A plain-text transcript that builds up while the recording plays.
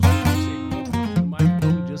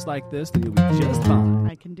just like this, then you'll be just fine.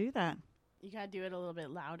 I can do that. You gotta do it a little bit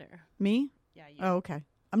louder. Me? Yeah. You. Oh, okay.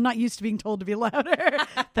 I'm not used to being told to be louder.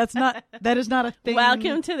 That is not a thing.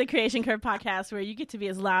 Welcome to the Creation Curve podcast, where you get to be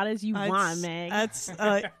as loud as you want, Meg. That's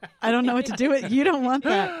I don't know what to do with. You don't want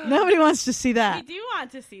that. Nobody wants to see that. We do want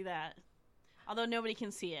to see that, although nobody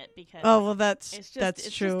can see it because. Oh well, that's it's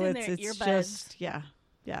true. Just in their It's earbuds. just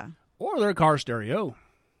yeah. Or their car stereo.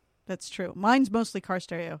 That's true. Mine's mostly car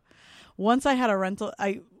stereo. Once I had a rental.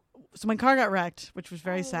 So my car got wrecked, which was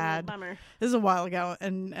very sad. Bummer. This is a while ago,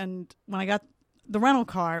 and when I got the rental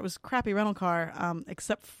car, it was a crappy rental car,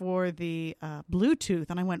 except for the Bluetooth.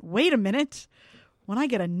 And I went, wait a minute, when I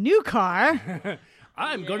get a new car,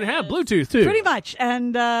 I'm going to have Bluetooth too. pretty much.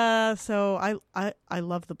 And so I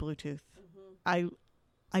love the Bluetooth. I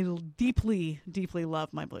deeply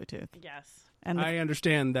love my Bluetooth. Yes. And I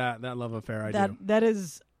understand that love affair. I do. that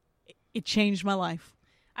is, it changed my life.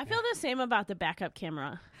 I feel the same about the backup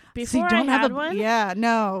camera. See, Before don't I have had a one, yeah,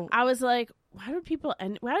 no. I was like, why does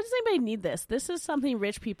anybody need this? This is something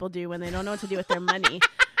rich people do when they don't know what to do with their money.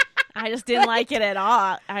 I just didn't like it at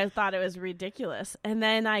all. I thought it was ridiculous. And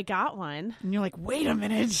then I got one. And you're like, wait a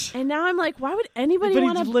minute. And now I'm like, why would anybody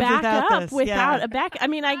Everybody want to live back without up this, without yeah. a back? I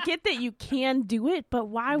mean, I get that you can do it, but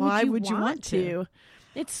why would you want to?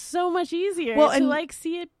 It's so much easier to like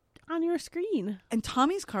see it on your screen. And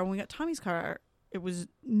Tommy's car, when we got Tommy's car, it was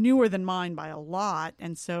newer than mine by a lot,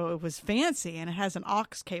 and so it was fancy, and it has an aux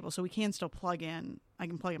cable, so we can still plug in. I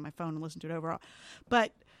can plug in my phone and listen to it overall.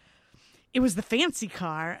 But it was the fancy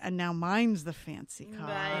car, and now mine's the fancy car.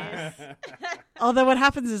 Nice. Although what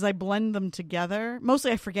happens is I blend them together.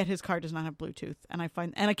 Mostly I forget his car does not have Bluetooth,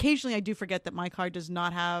 and occasionally I do forget that my car does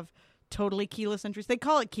not have totally keyless entries. They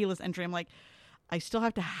call it keyless entry. I'm like, I still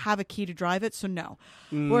have to have a key to drive it, so no.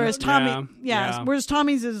 Whereas whereas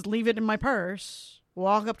Tommy's is leave it in my purse,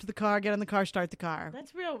 walk up to the car, get in the car, start the car.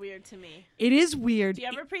 That's real weird to me. It is weird. Do you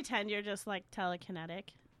ever pretend you're just like telekinetic?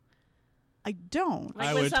 I don't. Like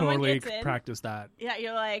I when would someone totally gets in- practice that. Yeah,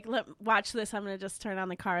 you're like, watch this. I'm going to just turn on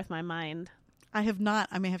the car with my mind. I have not.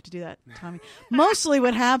 I may have to do that, Tommy. Mostly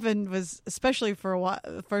what happened was, especially for a while,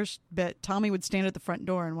 the first bit, Tommy would stand at the front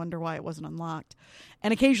door and wonder why it wasn't unlocked.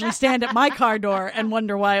 And occasionally stand at my car door and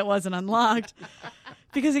wonder why it wasn't unlocked.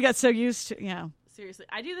 Because he got so used to, Seriously.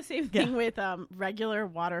 I do the same thing with regular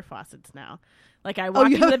water faucets now. Like I Oh,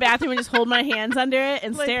 walk into the bathroom and just hold my hands under it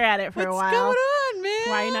and stare at it for a while. What's going on, man?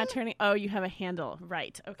 Why are you not turning? Oh, you have a handle.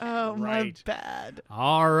 Right. Okay. Oh, my Right. bad.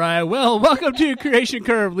 All right. Well, welcome to Creation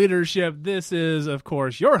Curve Leadership. This is, of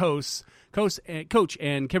course, your hosts, Coach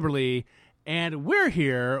and Kimberly, and we're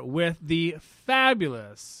here with the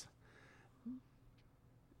fabulous.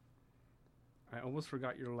 I almost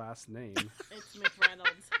forgot your last name. It's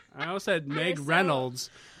McReynolds. I almost said Meg so- Reynolds,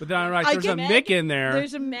 but then I'm like, I there's a get Mick in there.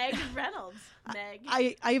 There's a Meg Reynolds. Meg.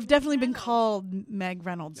 I've definitely been called Meg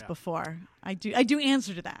Reynolds Yeah. before. I do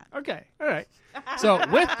answer to that. Okay. All right. So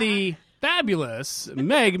with the fabulous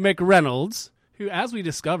Meg McReynolds, who, as we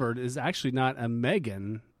discovered, is actually not a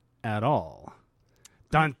Megan at all.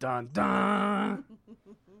 Dun, dun, dun.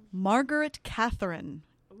 Margaret Catherine.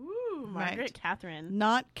 Ooh, Margaret Right. Catherine.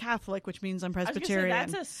 Not Catholic, which means I'm I was gonna say,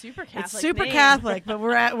 Presbyterian. that's a super Catholic. It's super name. Catholic, but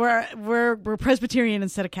we're Presbyterian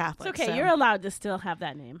instead of Catholic. It's okay. so. You're allowed to still have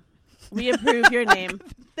that name. We approve your name.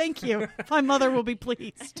 Thank you. My mother will be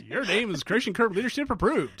pleased. Your name is Creation Curve Leadership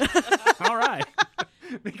approved. All right.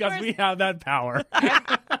 Because we have that power.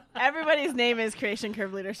 Everybody's name is Creation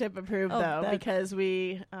Curve Leadership approved, Oh, though, that- because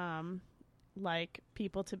we like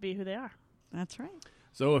people to be who they are. That's right.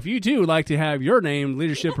 So if you too would like to have your name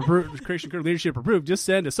leadership approved, Creation Curve Leadership approved, just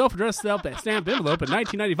send a self-addressed stamped envelope at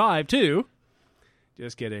 $19.95 to.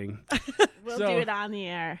 Just kidding. We'll So- do it on the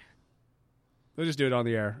air. We'll just do it on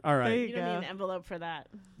the air. All There right. you You don't go. need an envelope for that.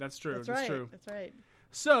 That's true. That's That's right. true. That's right.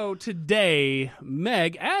 So today,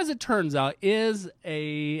 Meg, as it turns out, is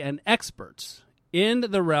an expert in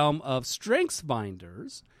the realm of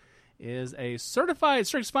StrengthsFinders, is a certified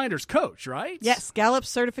StrengthsFinders coach, right? Yes, Gallup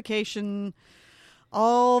certification,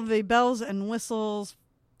 all the bells and whistles,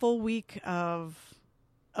 full week of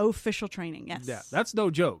official training. Yes. Yeah, that's no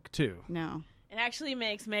joke, too. No. It actually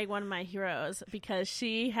makes Meg one of my heroes because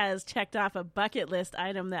she has checked off a bucket list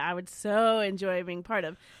item that I would so enjoy being part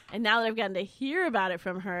of. And now that I've gotten to hear about it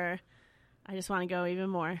from her, I just want to go even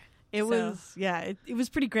more. It was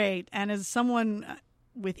pretty great. And as someone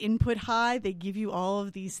with input high, they give you all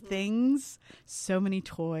of these things, so many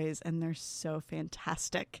toys, and they're so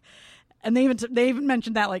fantastic. And they even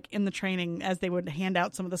mentioned that, like, in the training, as they would hand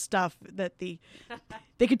out some of the stuff, that they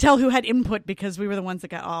could tell who had input because we were the ones that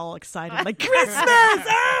got all excited, like, Christmas!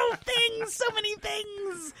 Oh, things! So many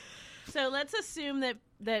things! So let's assume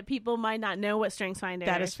that people might not know what StrengthsFinder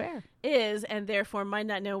That is fair. is, and therefore might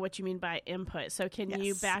not know what you mean by input. So can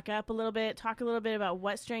you Yes. back up a little bit, talk a little bit about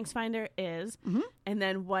what StrengthsFinder is, and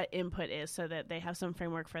then what input is, so that they have some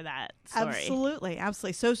framework for that story. Absolutely.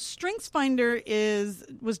 So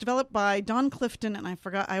StrengthsFinder was developed by Don Clifton, and I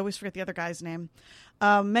always forget the other guy's name.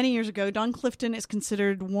 Many years ago, Don Clifton is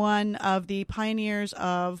considered one of the pioneers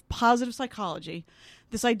of positive psychology.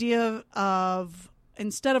 This idea of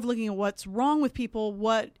instead of looking at what's wrong with people,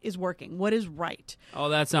 what is working, what is right. Oh,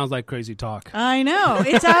 that sounds like crazy talk. I know.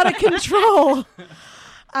 It's out of control.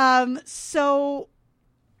 So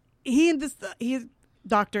he's a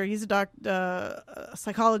doctor, a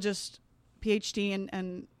psychologist, PhD,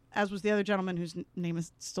 and as was the other gentleman whose name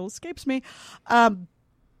still escapes me,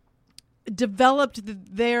 developed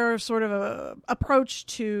their sort of a approach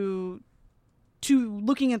to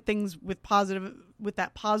looking at things with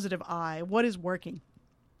that positive eye. What is working?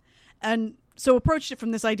 And so approached it from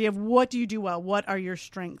this idea of what do you do well? What are your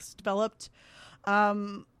strengths? Developed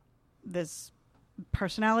this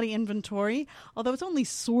personality inventory, although it's only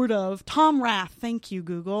sort of. Tom Rath, thank you,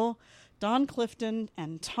 Google. Don Clifton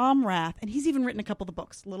and Tom Rath, and he's even written a couple of the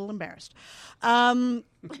books. A little embarrassed.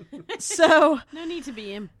 So No need to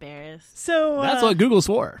be embarrassed. So That's what Google's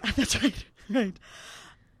for. that's right. Right.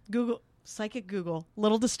 Google, psychic Google.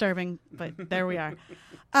 Little disturbing, but there we are.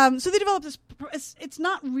 So they developed this. It's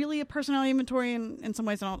not really a personality inventory in some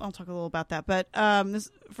ways, and I'll talk a little about that. But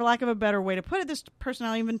this, for lack of a better way to put it, this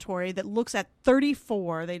personality inventory that looks at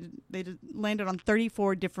 34. They landed on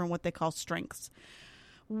 34 different what they call strengths.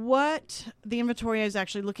 What the inventory is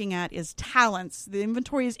actually looking at is talents. The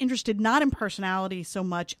inventory is interested not in personality so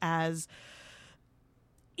much as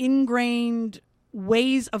ingrained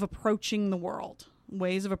ways of approaching the world,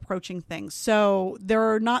 ways of approaching things. So there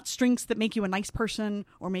are not strengths that make you a nice person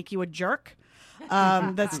or make you a jerk.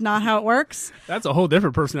 That's not how it works. That's a whole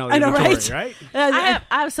different personality I know, inventory, right? I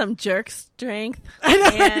have some jerk strength. I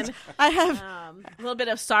know, and right? I have. a little bit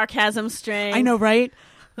of sarcasm strength. I know, right?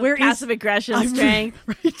 Where passive aggression strength.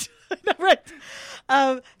 Right. I know, right.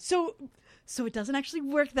 So it doesn't actually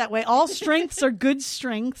work that way. All strengths are good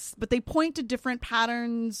strengths, but they point to different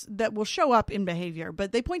patterns that will show up in behavior.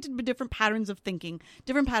 But they point to different patterns of thinking,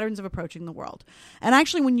 different patterns of approaching the world. And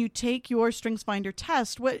actually, when you take your StrengthsFinder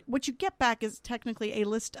test, what you get back is technically a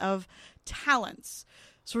list of talents,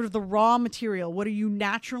 sort of the raw material. What are you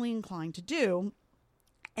naturally inclined to do?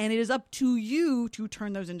 And it is up to you to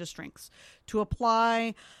turn those into strengths, to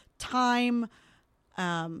apply time,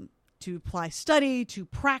 to apply study, to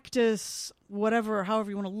practice, whatever, however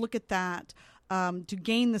you want to look at that, to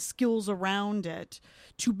gain the skills around it,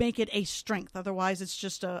 to make it a strength. Otherwise, it's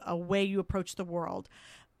just a way you approach the world.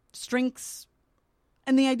 Strengths,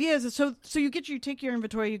 and the idea is so you take your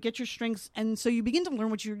inventory, you get your strengths, and so you begin to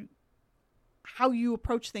learn how you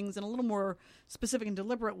approach things in a little more specific and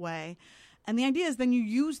deliberate way. And the idea is then you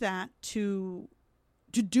use that to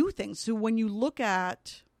do things. So when you look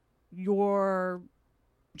at your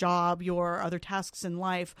job, your other tasks in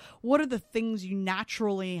life, what are the things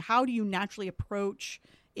how do you naturally approach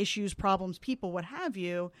issues, problems, people, what have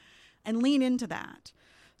you, and lean into that.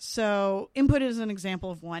 So input is an example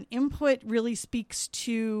of one. Input really speaks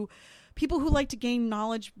to people who like to gain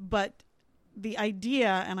knowledge, but the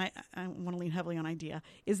idea, and I want to lean heavily on idea,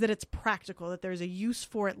 is that it's practical, that there's a use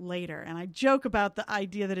for it later. And I joke about the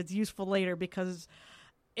idea that it's useful later because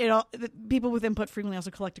people with input frequently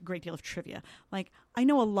also collect a great deal of trivia. Like, I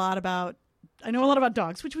know a lot about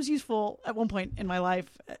dogs, which was useful at one point in my life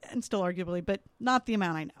and still arguably, but not the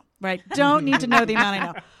amount I know, right? Don't need to know the amount I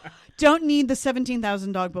know. Don't need the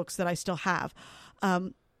 17,000 dog books that I still have.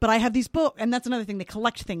 But I have these books, and that's another thing. They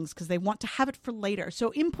collect things because they want to have it for later.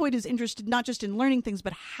 So input is interested not just in learning things,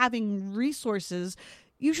 but having resources,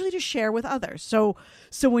 usually to share with others. So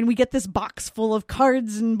when we get this box full of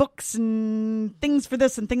cards and books and things for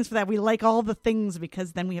this and things for that, we like all the things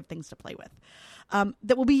because then we have things to play with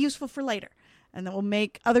that will be useful for later, and that will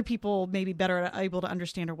make other people maybe better able to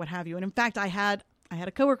understand or what have you. And in fact, I had a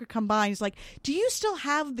coworker come by and he's like, "Do you still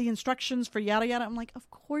have the instructions for yada yada?" I'm like, "Of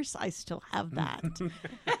course I still have that."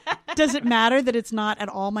 Does it matter that it's not at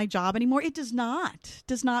all my job anymore? It does not. It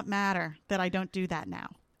does not matter that I don't do that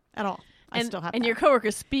now at all. I still have and that. your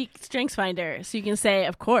coworkers speak StrengthsFinder, so you can say,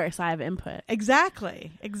 "Of course, I have input."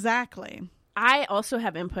 Exactly. I also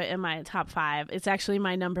have input in my top 5. It's actually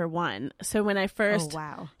my number 1. So when I first... Oh,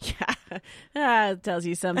 wow. Yeah. It tells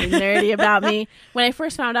you something nerdy about me. When I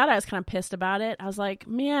first found out, I was kind of pissed about it. I was like,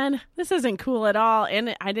 man, this isn't cool at all.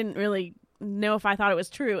 And I didn't really know if I thought it was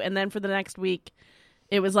true. And then for the next week,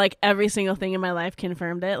 it was like every single thing in my life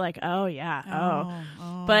confirmed it. Like, oh yeah,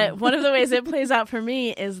 But one of the ways it plays out for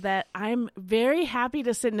me is that I'm very happy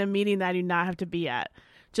to sit in a meeting that I do not have to be at,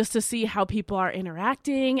 just to see how people are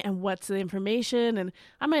interacting and what's the information. And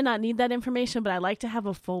I might not need that information, but I like to have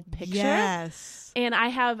a full picture. Yes. And I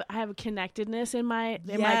have a connectedness in my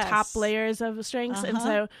top layers of strengths. And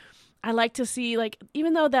so I like to see, like,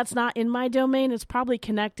 even though that's not in my domain, it's probably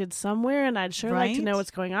connected somewhere, and I'd sure like to know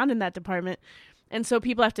what's going on in that department. And so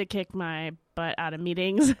people have to kick my butt out of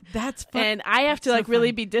meetings. That's fun. And I have to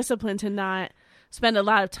really be disciplined to not spend a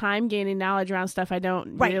lot of time gaining knowledge around stuff I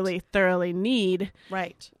don't really thoroughly need.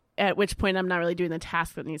 Right. At which point I'm not really doing the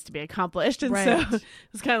task that needs to be accomplished. And so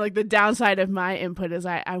it's kind of like the downside of my input is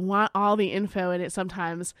I want all the info, and it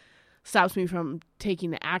sometimes stops me from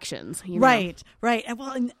taking the actions. You know? Right. And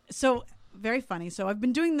well, and so very funny. So I've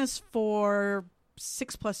been doing this for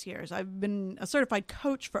 6+ years. I've been a certified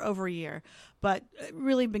coach for over a year, but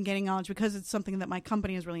really been gaining knowledge because it's something that my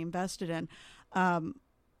company has really invested in.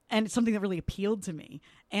 And it's something that really appealed to me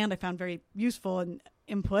and I found very useful and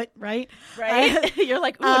input, right? You're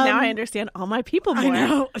like, oh, now I understand all my people more. I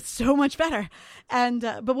know, it's so much better. And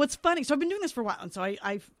but what's funny, so I've been doing this for a while, and so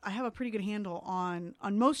I have a pretty good handle on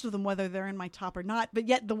most of them, whether they're in my top or not. But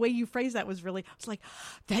yet the way you phrased that was really, it's like,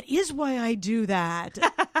 that is why I do that.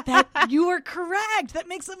 That you are correct. That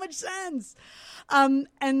makes so much sense.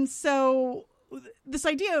 And so this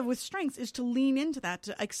idea with strengths is to lean into that,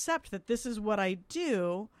 to accept that this is what I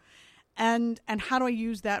do. And how do I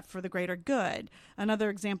use that for the greater good? Another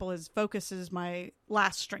example is focus is my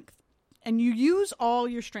last strength. And you use all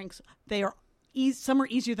your strengths. They are some are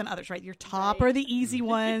easier than others, right? Your top are the easy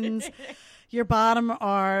ones. Your bottom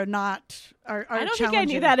are not. Are I don't think I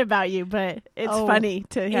knew that about you, but it's funny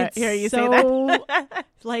to hear you say that.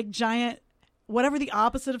 Like giant, whatever the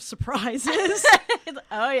opposite of surprise is.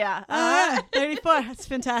 Oh yeah, 34. That's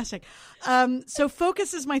fantastic. So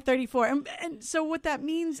focus is my 34, and so what that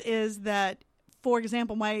means is that, for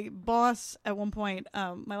example, my boss at one point,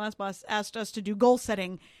 my last boss, asked us to do goal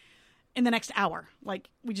setting in the next hour. Like,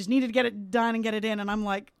 we just needed to get it done and get it in, and I'm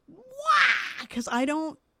like, wow, because I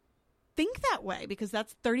don't think that way, because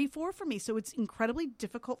that's 34 for me. So it's incredibly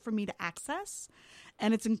difficult for me to access,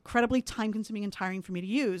 and it's incredibly time consuming and tiring for me to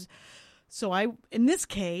use. So I, in this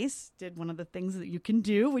case, did one of the things that you can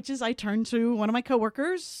do, which is I turned to one of my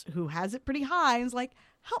coworkers who has it pretty high and was like,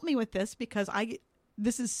 help me with this, because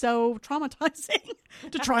this is so traumatizing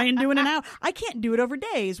to try and do in an hour. I can't do it over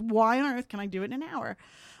days. Why on earth can I do it in an hour?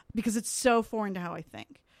 Because it's so foreign to how I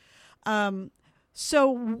think.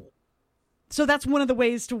 So that's one of the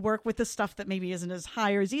ways to work with the stuff that maybe isn't as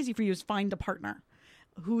high or as easy for you, is find a partner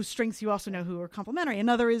whose strengths you also know who are complementary.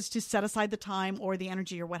 Another is to set aside the time or the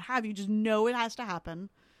energy or what have you. Just know it has to happen,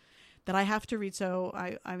 that I have to read. So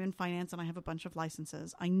I'm in finance and I have a bunch of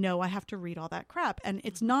licenses. I know I have to read all that crap. And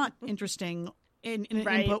it's not interesting in an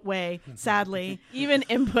input way, sadly. Even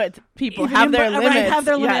input people have their limits. Right, have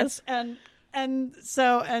their limits. And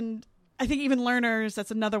I think even learners,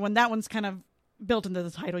 that's another one. That one's kind of built into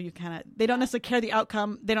the title. They don't necessarily care the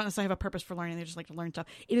outcome. They don't necessarily have a purpose for learning. They just like to learn stuff.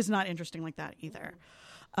 It is not interesting like that either.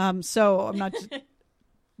 So I'm not,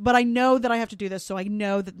 but I know that I have to do this. So I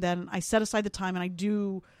know that then I set aside the time,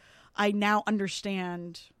 and I now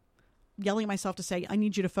understand yelling at myself to say, I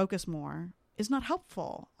need you to focus more, is not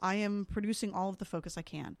helpful. I am producing all of the focus I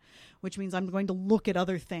can, which means I'm going to look at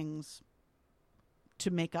other things to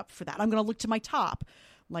make up for that. I'm going to look to my top.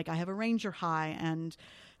 Like, I have a Ranger high, and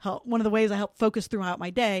one of the ways I help focus throughout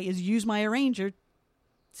my day is use my arranger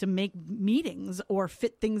to make meetings or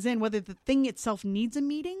fit things in, whether the thing itself needs a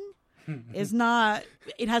meeting is not.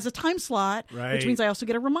 It has a time slot, which means I also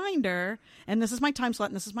get a reminder, and this is my time slot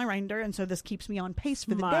and this is my reminder, and so this keeps me on pace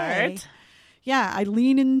for the day. Yeah, I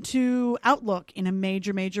lean into Outlook in a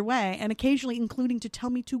major, major way, and occasionally including to tell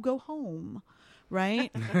me to go home.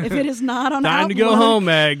 Right? If it is not on Time Outlook, to go home,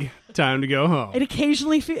 Meg. Time to go home. It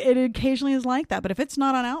occasionally is like that. But if it's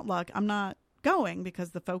not on Outlook, I'm not going, because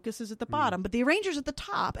the focus is at the bottom. But the arranger's at the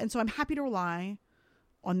top. And so I'm happy to rely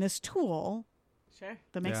on this tool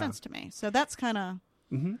that makes sense to me. So that's kind of...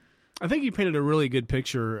 Mm-hmm. I think you painted a really good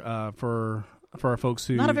picture for our folks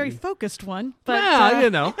who... Not a very focused one. But,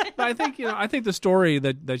 I think the story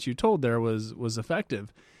that you told there was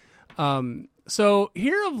effective. So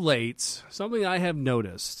here of late, something I have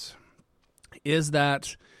noticed is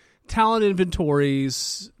that talent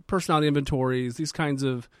inventories, personality inventories, these kinds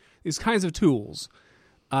of tools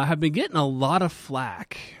have been getting a lot of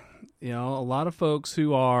flack. A lot of folks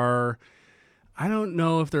who are, I don't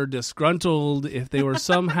know if they're disgruntled, if they were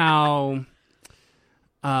somehow,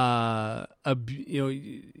 if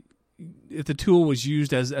the tool was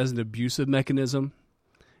used as an abusive mechanism.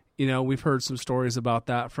 we've heard some stories about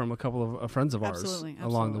that from a couple of friends of ours Absolutely,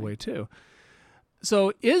 along the absolutely. way too.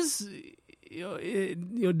 So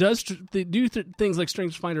do things like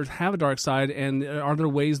strengths finders have a dark side, and are there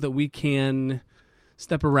ways that we can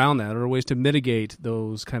step around that, or ways to mitigate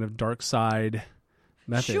those kind of dark side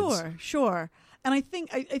methods? Sure. And I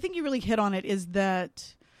think you really hit on it, is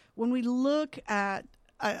that when we look at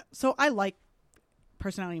so I like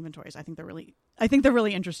personality inventories. I think they're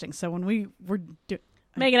really interesting. So when we were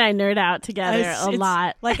Meg and I nerd out together a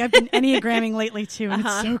lot. Like I've been Enneagramming lately too, and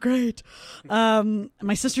it's so great.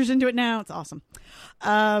 My sister's into it now. It's awesome.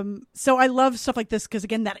 So I love stuff like this because,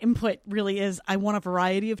 again, that input really is, I want a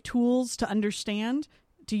variety of tools to understand,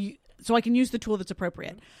 so I can use the tool that's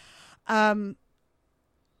appropriate. And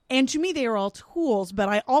to me, they are all tools, but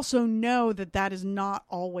I also know that is not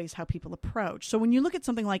always how people approach. So when you look at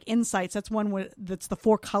something like Insights, that's one that's the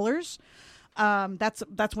 4 colors.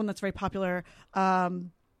 That's one that's very popular.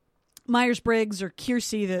 Myers-Briggs or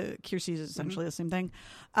Keirsey, Keirsey is essentially the same thing.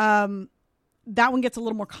 That one gets a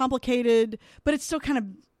little more complicated, but it still kind of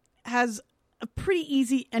has a pretty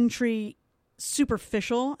easy entry,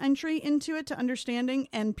 superficial entry into it to understanding,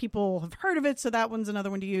 and people have heard of it, so that one's another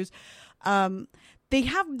one to use. They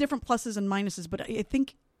have different pluses and minuses, but I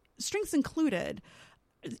think, strengths included,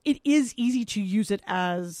 it is easy to use it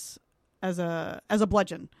as a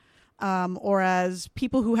bludgeon. Or as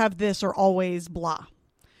people who have this are always blah,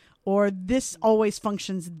 or this always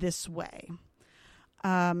functions this way.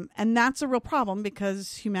 And that's a real problem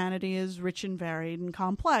because humanity is rich and varied and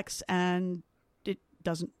complex, and it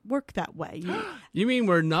doesn't work that way. You mean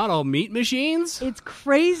we're not all meat machines? It's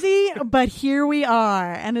crazy, but here we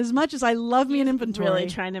are. And as much as I love me an inventory, Really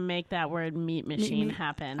trying to make that word meat machine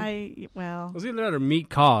happen. It was either that or meat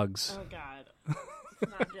cogs. Oh God,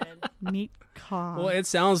 it's not good. meat cog. Well, it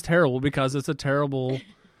sounds terrible because it's a terrible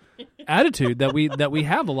attitude that we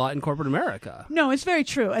have a lot in corporate America. No, it's very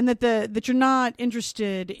true, and that you're not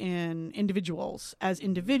interested in individuals as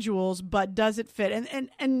individuals, but does it fit?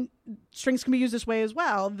 And strengths can be used this way as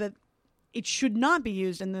well. That it should not be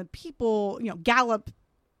used, and the people, Gallup.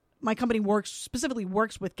 My company specifically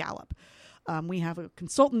works with Gallup. We have a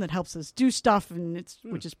consultant that helps us do stuff, and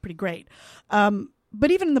which is pretty great. But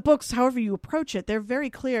even in the books, however you approach it, they're very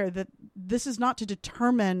clear that this is not to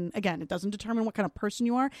determine, again, it doesn't determine what kind of person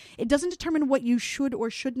you are. It doesn't determine what you should or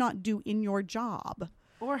should not do in your job.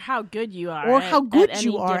 Or how good you are. Or how good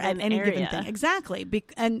you are at any given thing. Exactly.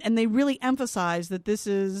 And they really emphasize that this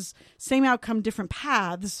is same outcome, different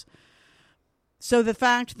paths. So the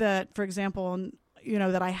fact that, for example,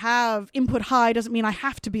 that I have input high doesn't mean I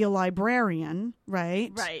have to be a librarian,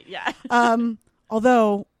 right? Right, yeah.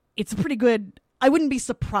 Although it's a pretty good... I wouldn't be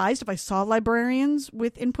surprised if I saw librarians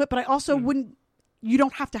with input, but I also wouldn't. You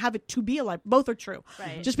don't have to have it to be a librarian. Both are true.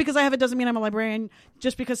 Right. Just because I have it doesn't mean I'm a librarian.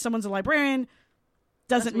 Just because someone's a librarian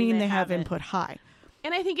doesn't mean they have input high.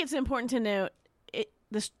 And I think it's important to note,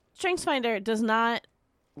 the Strengths Finder does not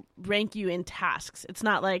rank you in tasks. It's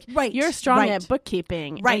not like you're strong at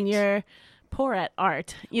bookkeeping and you're poor at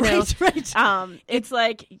art. Right. It's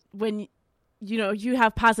like when you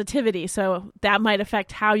have positivity, so that might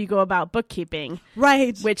affect how you go about bookkeeping.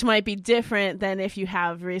 Right. Which might be different than if you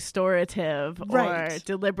have restorative or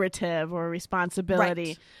deliberative or responsibility.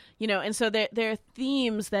 Right. And so there are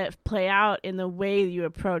themes that play out in the way you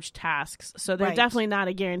approach tasks. So they're definitely not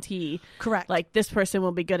a guarantee. Correct. Like this person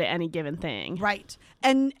will be good at any given thing. Right.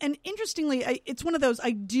 And interestingly, it's one of those,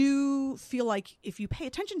 I do feel like if you pay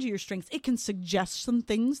attention to your strengths, it can suggest some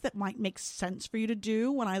things that might make sense for you to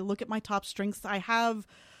do. When I look at my top strengths, I have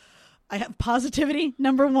positivity,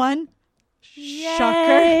 number 1. Yay.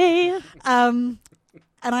 Shocker. And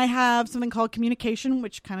I have something called communication,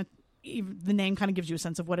 which kind of, the name kind of gives you a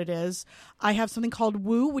sense of what it is. I have something called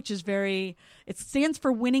woo, which is it stands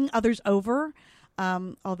for winning others over.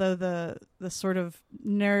 Although the sort of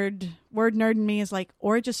nerd in me is like,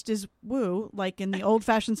 or it just is woo, like in the old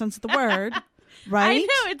fashioned sense of the word. Right? I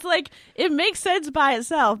know, it's like, it makes sense by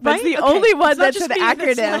itself, but right? it's the only one that's an me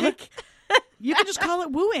acronym. You can just call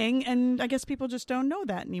it wooing, and I guess people just don't know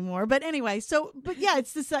that anymore. But anyway, but yeah,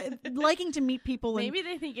 it's this liking to meet people. Maybe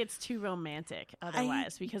they think it's too romantic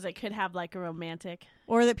otherwise, because it could have like a romantic,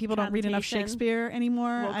 or that people don't read enough Shakespeare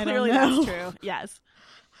anymore. Well, I clearly don't know. that's true. Yes.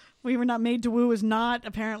 We were not made to woo is not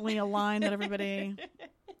apparently a line that everybody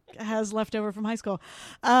has left over from high school.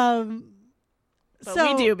 But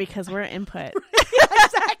we do because we're input.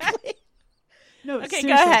 Exactly. No, okay, seriously.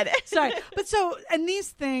 go ahead. Sorry. But and these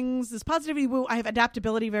things, this positivity woo, I have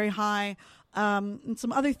adaptability very high. and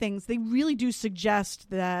some other things, they really do suggest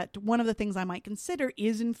that one of the things I might consider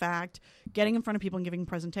is, in fact, getting in front of people and giving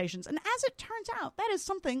presentations. And as it turns out, that is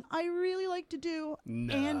something I really like to do.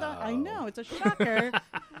 No. And I know, it's a shocker.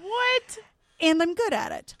 What? And I'm good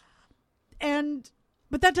at it.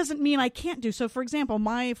 But that doesn't mean I can't do so. For example,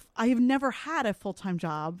 I have never had a full-time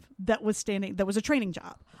job that was a training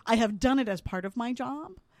job. I have done it as part of my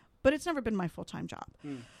job, but it's never been my full-time job.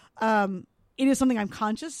 It is something I'm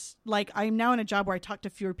conscious. Like, I'm now in a job where I talk to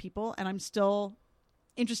fewer people, and I'm still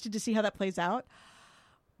interested to see how that plays out.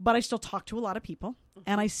 But I still talk to a lot of people,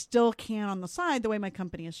 and I still can, on the side, the way my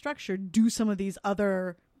company is structured, do some of these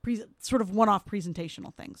other sort of one-off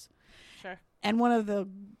presentational things. Sure. And one of the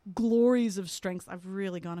glories of strengths, I've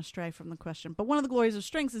really gone astray from the question, but one of the glories of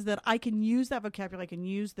strengths is that I can use that vocabulary, I can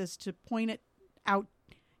use this to point it out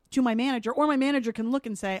to my manager, or my manager can look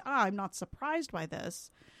and say, I'm not surprised by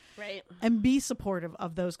this. Right. And be supportive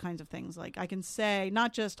of those kinds of things. Like, I can say,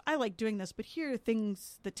 not just, I like doing this, but here are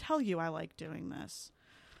things that tell you I like doing this.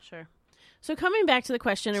 Sure. So coming back to the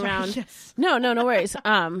question around, Yes. no worries.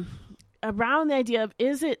 Around the idea of,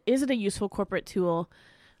 is it a useful corporate tool?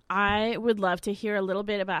 I would love to hear a little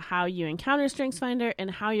bit about how you encounter StrengthsFinder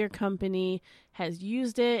and how your company has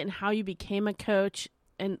used it and how you became a coach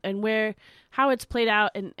and how it's played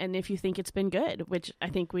out and if you think it's been good, which I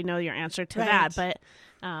think we know your answer to that. But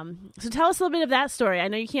so tell us a little bit of that story. I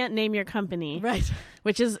know you can't name your company, Right.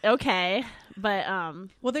 which is okay, but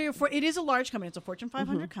Well, it is a large company. It's a Fortune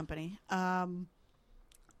 500 company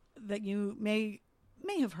that you may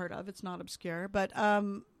have heard of. It's not obscure, but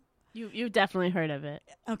you've definitely heard of it.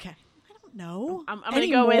 okay. I don't know. I'm going to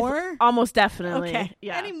go with almost definitely. Okay.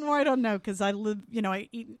 Yeah. Anymore, I don't know, because I live, I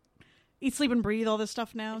eat, sleep, and breathe all this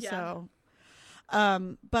stuff now. Yeah.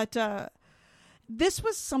 So, but this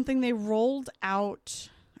was something they rolled out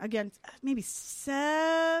again, maybe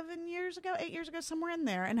 8 years ago, somewhere in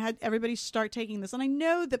there, and had everybody start taking this. And I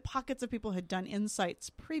know that pockets of people had done insights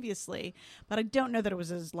previously, but I don't know that it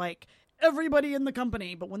was as like everybody in the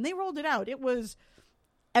company. But when they rolled it out, it was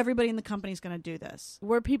everybody in the company is going to do this.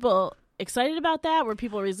 Were people excited about that? Were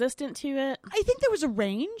people resistant to it? I think there was a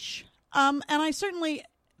range. And I certainly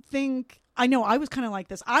think, I know I was kind of like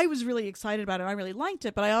this. I was really excited about it. I really liked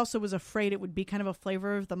it, but I also was afraid it would be kind of a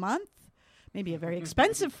flavor of the month. Maybe a very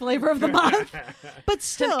expensive flavor of the month. But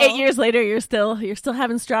still, 8 years later, you're still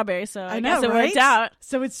having strawberry, so I guess it worked out.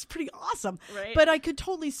 So it's pretty awesome. Right. But I could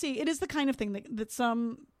totally see it is the kind of thing that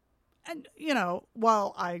some, and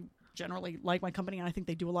while I generally like my company and I think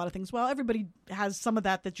they do a lot of things well, everybody has some of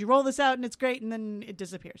that you roll this out and it's great and then it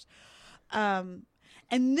disappears. And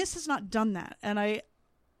this has not done that. And I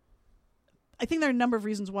think there are a number of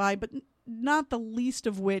reasons why, but not the least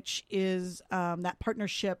of which is that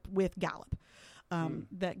partnership with Gallup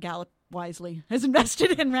that Gallup wisely has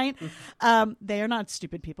invested in, right? They are not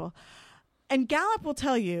stupid people. And Gallup will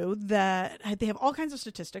tell you that they have all kinds of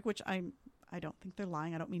statistics, which I don't think they're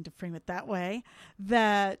lying. I don't mean to frame it that way,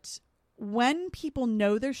 that when people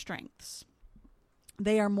know their strengths,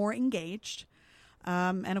 they are more engaged.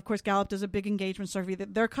 And of course, Gallup does a big engagement survey.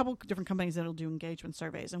 There are a couple different companies that will do engagement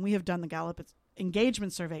surveys, and we have done the Gallup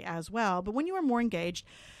engagement survey as well. But when you are more engaged,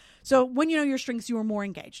 so when you know your strengths, you are more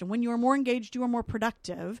engaged. And when you are more engaged, you are more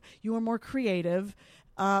productive, you are more creative.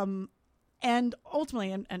 And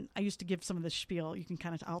ultimately, and I used to give some of this spiel, you can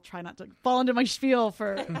kind of, I'll try not to fall into my spiel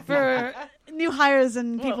for new hires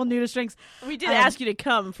and people new to strengths. We did ask you to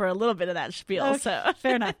come for a little bit of that spiel, okay, so.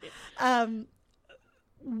 Fair enough.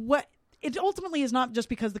 What it ultimately is not just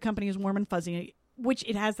because the company is warm and fuzzy, which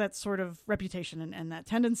it has that sort of reputation and that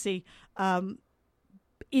tendency.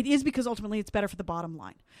 It is because ultimately it's better for the bottom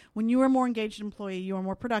line. When you are a more engaged employee, you are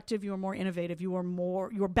more productive, you are more innovative, you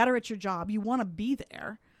are better at your job. You want to be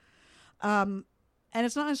there. And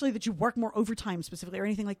it's not necessarily that you work more overtime specifically or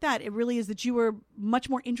anything like that. It really is that you are much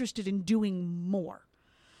more interested in doing more.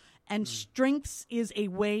 And strengths is a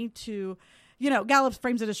way to, Gallup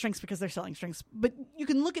frames it as strengths because they're selling strengths. But you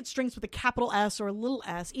can look at strengths with a capital S or a little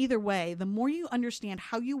s. Either way, the more you understand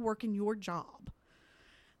how you work in your job,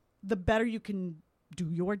 the better you can do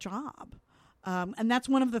your job. And that's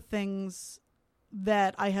one of the things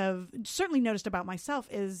that I have certainly noticed about myself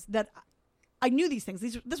is that I knew these things.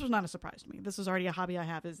 This was not a surprise to me. This was already a hobby I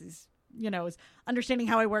have is understanding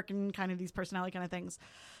how I work and kind of these personality kind of things.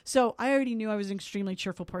 So I already knew I was an extremely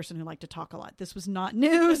cheerful person who liked to talk a lot. This was not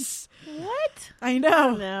news. What? I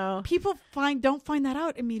know. No. People don't find that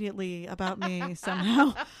out immediately about me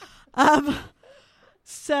somehow.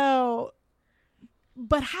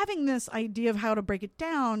 But having this idea of how to break it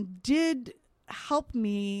down did help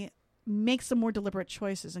me make some more deliberate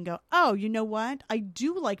choices and go, oh, you know what? I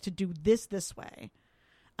do like to do this way.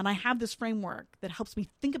 And I have this framework that helps me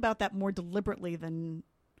think about that more deliberately than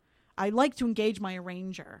I like to engage my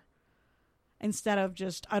arranger instead of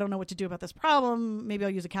just, I don't know what to do about this problem. Maybe I'll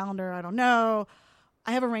use a calendar. I don't know.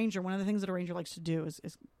 I have arranger. One of the things that arranger likes to do is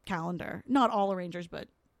calendar. Not all arrangers, but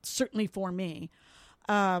certainly for me.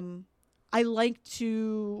 I like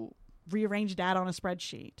to rearrange data on a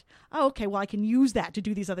spreadsheet. Oh, okay, well, I can use that to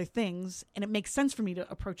do these other things, and it makes sense for me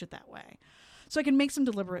to approach it that way. So I can make some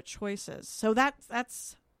deliberate choices. So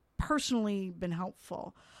that's personally been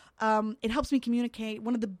helpful. It helps me communicate.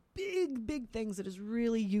 One of the big things that is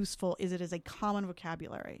really useful is it is a common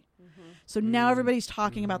vocabulary. Mm-hmm. So now everybody's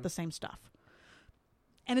talking about the same stuff.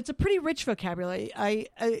 And it's a pretty rich vocabulary.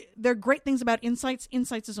 There are great things about Insights.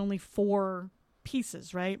 Insights is only 4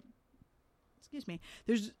 pieces, right? Excuse me.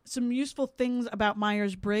 There's some useful things about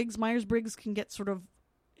Myers-Briggs. Myers-Briggs can get sort of,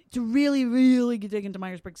 to really, really dig into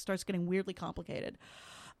Myers-Briggs, starts getting weirdly complicated.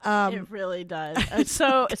 It really does. It's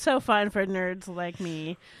so fun for nerds like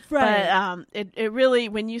me. Right. But it really,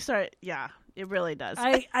 when you start, it really does.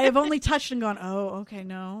 I have only touched and gone, oh, okay,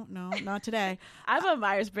 no, not today. I have a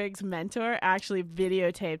Myers-Briggs mentor. Actually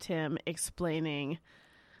videotaped him explaining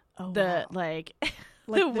the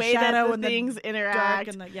the way that the things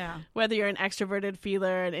interact, and whether you're an extroverted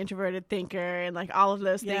feeler, an introverted thinker, and like all of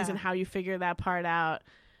those things and how you figure that part out.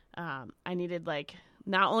 I needed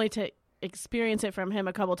not only to experience it from him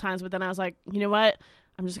a couple times, but then I was like, you know what?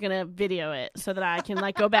 I'm just going to video it so that I can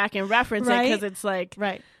go back and reference it, because it's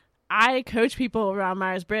right. I coach people around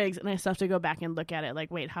Myers-Briggs and I still have to go back and look at it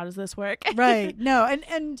wait, how does this work? Right. No,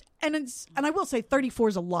 and I will say 34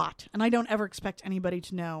 is a lot, and I don't ever expect anybody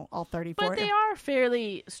to know all 34. But they are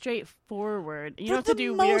fairly straightforward. You don't have to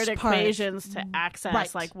do weird equations to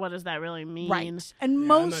access what does that really mean. Right. And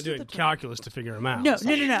I'm not doing calculus to figure them out. No.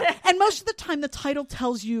 And most of the time the title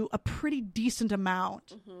tells you a pretty decent amount.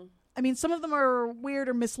 Mm-hmm. I mean, some of them are weird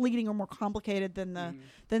or misleading or more complicated than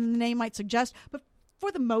the name might suggest, but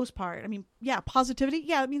for the most part, I mean, positivity.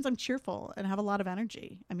 Yeah, it means I'm cheerful and have a lot of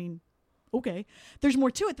energy. I mean, okay, there's more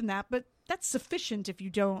to it than that, but that's sufficient if you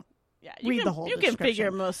don't read the whole You description. can figure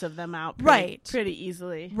most of them out pretty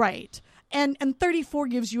easily. Right. And 34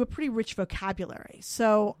 gives you a pretty rich vocabulary.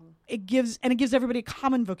 So it gives everybody a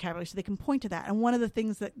common vocabulary so they can point to that. And one of the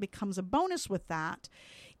things that becomes a bonus with that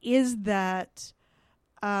is that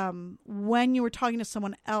when you were talking to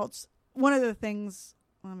someone else, one of the things,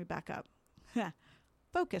 let me back up.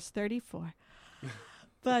 Focus 34.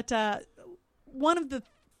 But one of the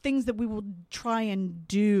things that we will try and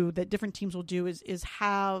do, that different teams will do, is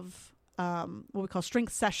have what we call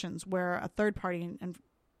strength sessions, where a third party and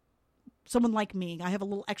someone like me, I have a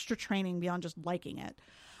little extra training beyond just liking it.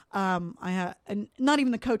 I have, and not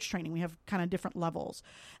even the coach training. We have kind of different levels.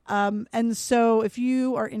 And so if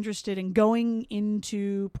you are interested in going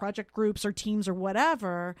into project groups or teams or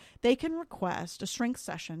whatever, they can request a strength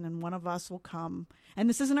session, and one of us will come. And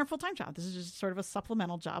this isn't our full-time job. This is just sort of a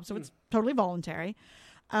supplemental job. So it's totally voluntary.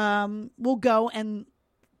 We'll go and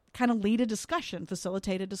kind of lead a discussion,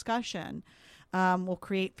 facilitate a discussion. We'll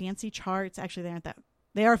create fancy charts. Actually,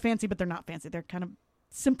 they are fancy, but they're not fancy. They're kind of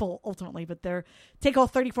simple ultimately, but they're take all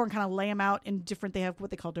 34 and kind of lay them out in different, they have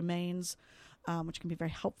what they call domains, which can be very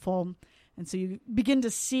helpful. And so you begin to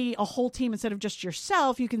see a whole team instead of just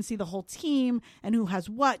yourself. You can see the whole team and who has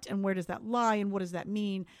what and where does that lie and what does that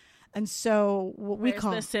mean. And so what we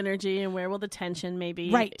call the synergy, and where will the tension maybe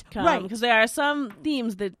come? Right. Because there are some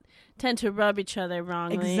themes that tend to rub each other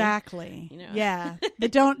wrongly. Exactly. Yeah. They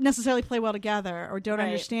don't necessarily play well together or don't Right.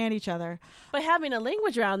 understand each other. But having a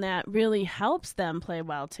language around that really helps them play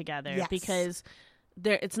well together. Yes. Because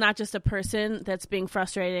it's not just a person that's being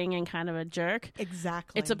frustrating and kind of a jerk.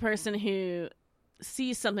 Exactly. It's a person who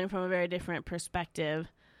sees something from a very different perspective.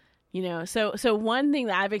 So one thing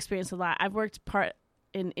that I've experienced a lot, I've worked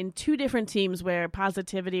in 2 different teams where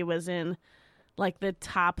positivity was in the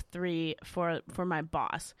top 3 for my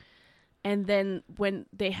boss. And then when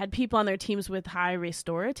they had people on their teams with high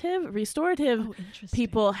restorative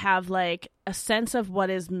people have a sense of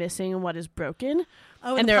what is missing and what is broken.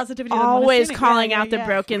 Oh, and they're always calling out the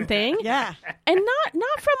broken thing. Yeah. And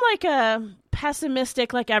not from a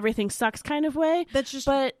pessimistic, everything sucks kind of way. That's just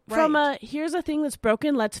from here's a thing that's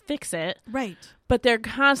broken, let's fix it. Right. But they're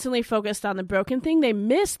constantly focused on the broken thing. They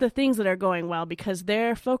miss the things that are going well because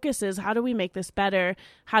their focus is, how do we make this better?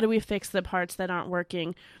 How do we fix the parts that aren't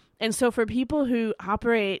working? And so for people who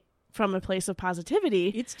operate from a place of positivity,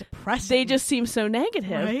 it's depressing. They just seem so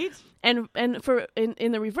negative. Right. And for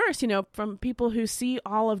in the reverse, from people who see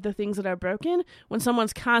all of the things that are broken, when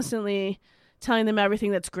someone's constantly telling them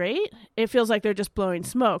everything that's great, it feels like they're just blowing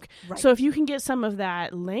smoke. Right. So if you can get some of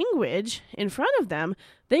that language in front of them,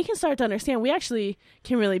 they can start to understand we actually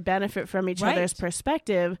can really benefit from each Right. other's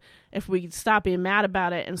perspective if we stop being mad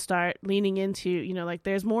about it and start leaning into, you know, like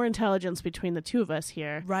there's more intelligence between the two of us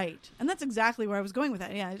here. Right. And that's exactly where I was going with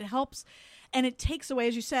that. Yeah, it helps. And it takes away,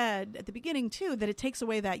 as you said at the beginning, too, that it takes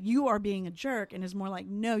away that you are being a jerk and is more like,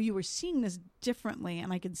 no, you were seeing this differently.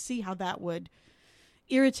 And I could see how that would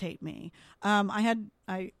irritate me. I had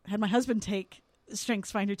my husband take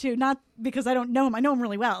StrengthsFinder, too, not because I don't know him. I know him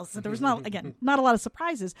really well. So there was not a lot of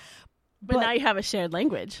surprises. But now you have a shared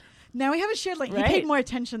language. Now we have a shared language. Right. He paid more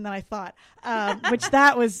attention than I thought, which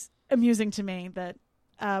that was amusing to me. But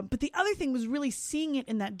the other thing was really seeing it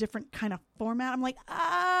in that different kind of format. I'm like,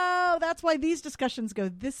 oh, that's why these discussions go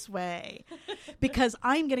this way, because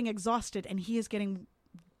I'm getting exhausted and he's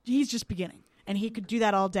just beginning, and he could do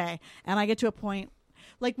that all day. And I get to a point,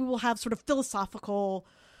 like we will have sort of philosophical.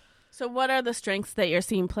 So what are the strengths that you're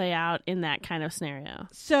seeing play out in that kind of scenario?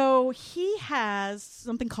 So he has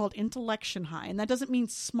something called intellection high, and that doesn't mean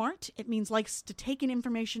smart. It means likes to take in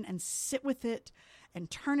information and sit with it and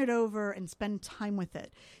turn it over and spend time with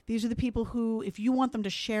it. These are the people who, if you want them to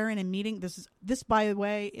share in a meeting, this by the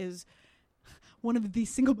way is one of the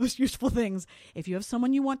single most useful things. If you have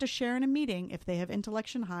someone you want to share in a meeting, if they have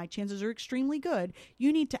intellection high, chances are extremely good.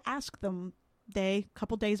 You need to ask them a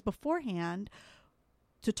couple days beforehand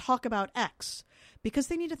to talk about X, because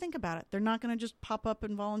they need to think about it. They're not going to just pop up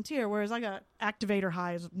and volunteer. Whereas I got activator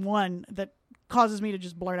high as one that causes me to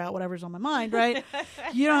just blurt out whatever's on my mind, right?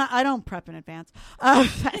 I don't prep in advance.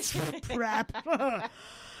 That's prep.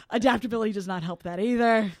 Adaptability does not help that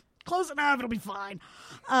either. Close enough, it'll be fine.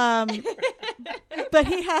 But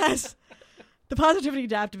he has the positivity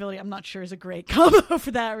adaptability. I'm not sure is a great combo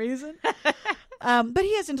for that reason. But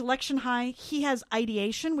he has intellection high. He has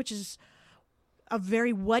ideation, which is a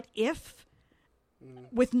very what if,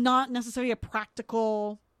 with not necessarily a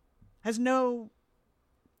practical, it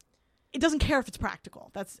doesn't care if it's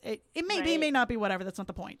practical. That's it. It may be, may not be, whatever. That's not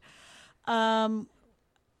the point.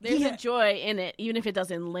 There's a joy in it, even if it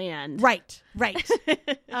doesn't land. Right.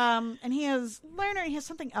 And he has learner. He has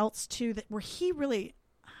something else too where he really,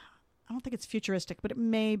 I don't think it's futuristic, but it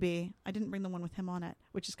may be. I didn't bring the one with him on it,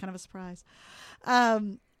 which is kind of a surprise.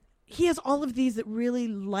 He has all of these that really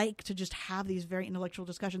like to just have these very intellectual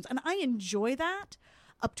discussions. And I enjoy that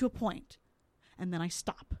up to a point. And then I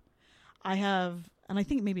stop. And I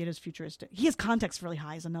think maybe it is futuristic. He has context really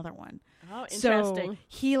high is another one. Oh, interesting. So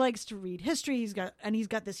he likes to read history. He's got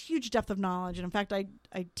this huge depth of knowledge. And in fact, I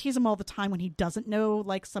tease him all the time when he doesn't know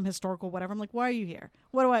like some historical whatever. I'm like, why are you here?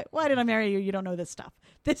 Why did I marry you? You don't know this stuff.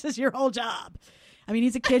 This is your whole job. I mean,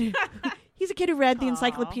 he's a kid who read the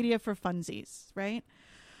encyclopedia for funsies, right?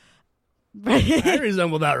 Right. I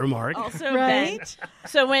resemble that remark. Also, right? Ben.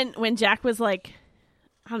 So when Jack was like,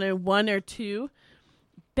 I don't know, 1 or 2,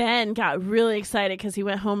 Ben got really excited because he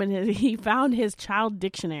went home and he found his child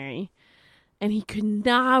dictionary. And he could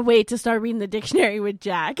not wait to start reading the dictionary with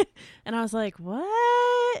Jack. And I was like, what?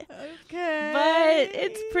 Okay. But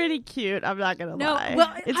it's pretty cute. I'm not going to lie.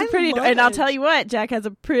 Well, and I'll tell you what, Jack has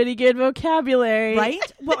a pretty good vocabulary. Right?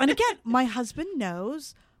 Well, and again, my husband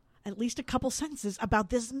knows at least a couple sentences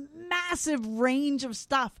about this massive range of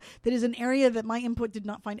stuff that is an area that my input did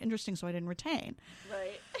not find interesting, so I didn't retain.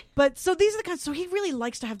 Right. But so these are the kinds, so he really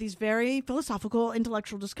likes to have these very philosophical,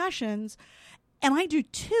 intellectual discussions. And I do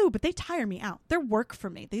too, but they tire me out. They're work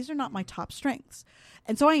for me. These are not my top strengths.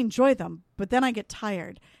 And so I enjoy them, but then I get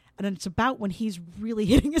tired. And then it's about when he's really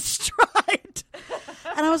hitting his stride.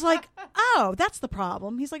 And I was like, oh, that's the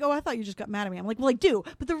problem. He's like, oh, I thought you just got mad at me. I'm like, well, I do.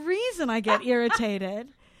 But the reason I get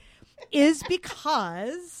irritated is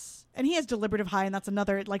because, and he has deliberative high, and that's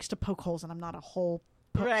another, it likes to poke holes, and I'm not a hole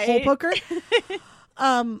poker.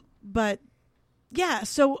 But yeah,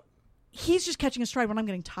 so he's just catching a stride when I'm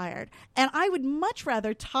getting tired. And I would much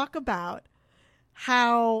rather talk about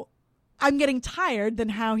how I'm getting tired than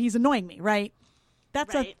how he's annoying me, right?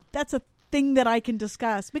 That's a thing that I can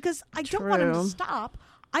discuss because I don't want him to stop.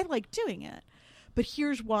 I like doing it. But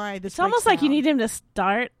here's why this. It's almost like you need him to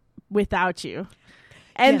start without you.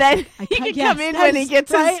 And yes, then he can come in when he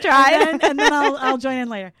gets his stride. and then I'll join in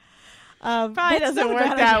later. Probably doesn't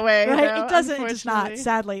work that way. Right? Though, it doesn't. It's not,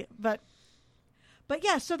 sadly. But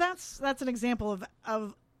yeah, so that's an example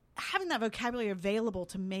of having that vocabulary available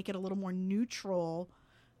to make it a little more neutral.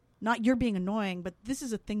 Not you're being annoying, but this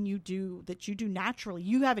is a thing you do that you do naturally.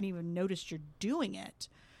 You haven't even noticed you're doing it.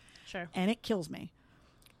 Sure. And it kills me.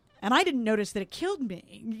 And I didn't notice that it killed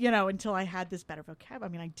me, until I had this better vocabulary.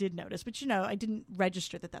 I mean, I did notice, but, I didn't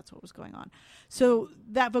register that that's what was going on. So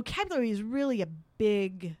that vocabulary is really a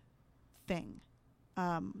big thing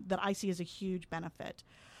that I see as a huge benefit.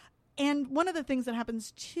 And one of the things that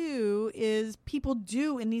happens too is people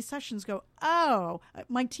do in these sessions go, oh,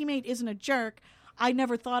 my teammate isn't a jerk. I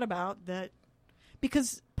never thought about that.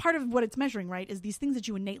 Because part of what it's measuring, right, is these things that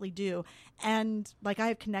you innately do. And like I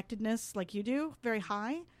have connectedness like you do, very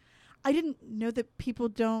high. I didn't know that people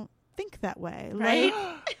don't think that way. Right?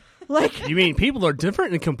 Like You mean people are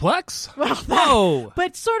different and complex? well, Whoa!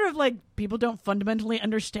 but sort of like people don't fundamentally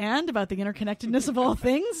understand about the interconnectedness of all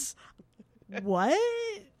things. What?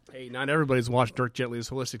 Hey, not everybody's watched Dirk Gently's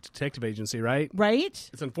Holistic Detective Agency, right? Right?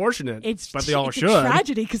 It's unfortunate, but they all it's should. a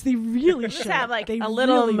tragedy because they really Just should. have like They a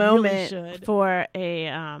little really, moment really should. for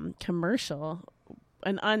a commercial,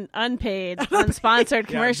 an unpaid, unsponsored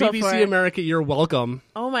Yeah, commercial BBC for. America, you're welcome.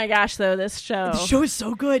 Oh my gosh, though this show, The show is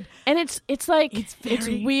so good. and it's like It's it's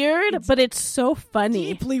very- weird, but it's so funny.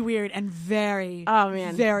 Deeply weird and very, Oh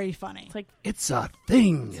man, very funny. it's like It's a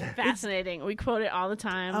thing. fascinating. We quote it all the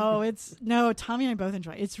time. Oh, it's no. Tommy and I both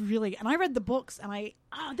enjoy it. It's really, and I read the books, and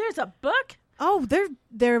Oh, there's a book.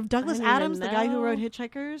 they're Douglas I didn't Adams, even the guy who know. wrote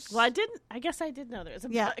Hitchhikers. Well, I guess I did know there was a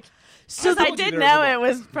Yeah. book. So I told you did there was a know it book.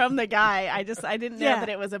 was from the guy. I didn't know Yeah. that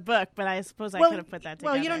it was a book, but I suppose I well, could have put that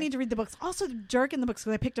together. well, you don't need to read the books. Also, Dirk in the books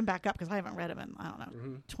because I picked him back up because I haven't read him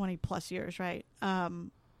in 20 plus years, right?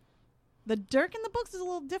 The Dirk in the books is a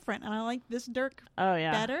little different, and I like this Dirk Oh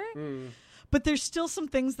yeah. better. But there's still some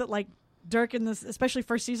things that like Dirk in this, especially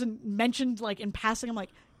first season, mentioned like in passing. I'm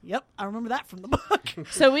like, yep, I remember that from the book.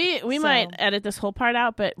 So we So- might edit this whole part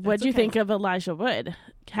out, but what do you okay. think of Elijah Wood,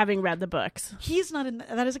 having read the books? He's not in.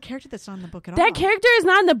 That is a character that's not in the book at all. That character is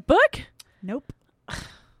not in the book? Nope.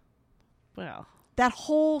 Well, That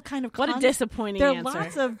whole kind of what a concept- disappointing There are answer.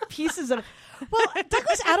 lots of pieces of. Well,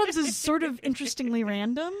 Douglas Adams is sort of interestingly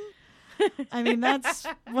random. I mean, that's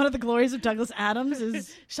one of the glories of Douglas Adams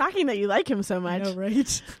is. Shocking that you like him so much. I know,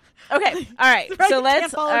 right? Okay, all right. Right, So you let's.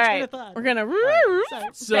 can't All follow a train right, of thought. we're gonna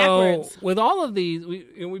So, backwards. with all of these,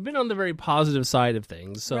 we've been on the very positive side of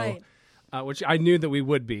things. So, Right. which I knew that we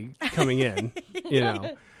would be coming in, you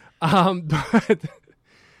know. But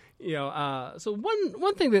so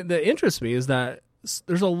one thing that interests me is that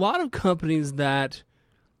there's a lot of companies that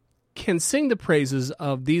can sing the praises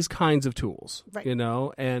of these kinds of tools, Right. you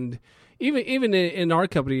know, and even in our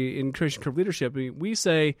company in Creation Curve Leadership, we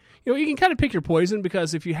say, you know, you can kind of pick your poison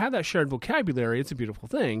because if you have that shared vocabulary, it's a beautiful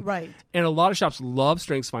thing, Right. And a lot of shops love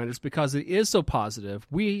StrengthsFinders because it is so positive.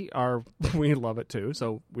 We love it too,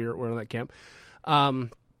 so we're in that camp.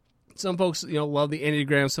 Some folks, you know, love the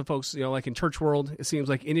Enneagram. Some folks, you know, like in church world, it seems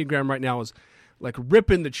like Enneagram right now is like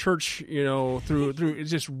ripping the church, you know, through it's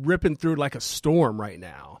just ripping through like a storm right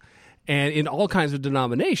now, and in all kinds of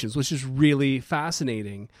denominations, which is really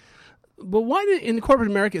fascinating. But why in corporate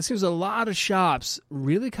America, it seems a lot of shops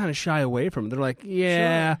really kind of shy away from it. They're like,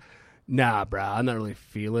 yeah, nah, bro, I'm not really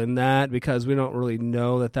feeling that because we don't really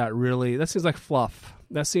know that seems like fluff.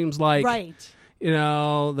 That seems like, Right. you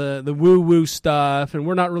know, the woo-woo stuff, and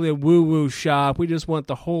we're not really a woo-woo shop. We just want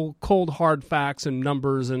the whole cold, hard facts and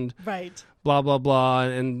numbers and Right. blah, blah, blah.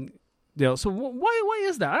 And, you know, so why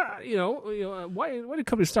is that? Why did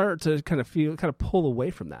companies start to kind of pull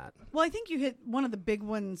away from that? Well, I think you hit one of the big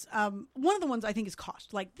ones. One of the ones I think is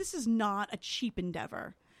cost. Like, this is not a cheap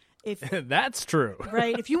endeavor. If That's true.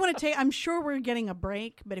 right, if you want to take, I'm sure we're getting a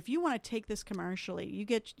break, but if you want to take this commercially, you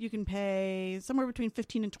can pay somewhere between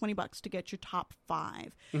 $15 and $20 to get your top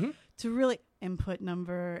 5 to really input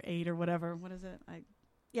number 8 or whatever. What is it?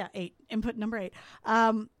 8. Input number 8.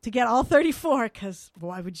 To get all 34, because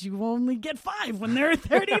why would you only get 5 when there are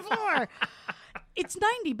 34? It's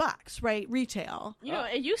 $90, right? Retail. You know,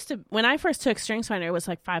 it used to when I first took StrengthsFinder, it was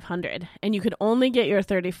like $500, and you could only get your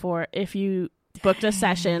 34 if you booked a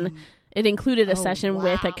session. It included a session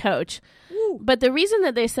with a coach. Woo. But the reason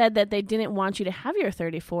that they said that they didn't want you to have your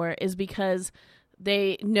 34 is because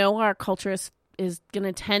they know our culture is going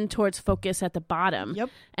to tend towards focus at the bottom. Yep.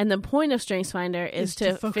 And the point of StrengthsFinder is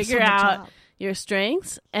to focus figure on the out top. your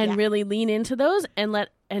strengths and Yeah. really lean into those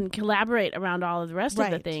and collaborate around all of the rest of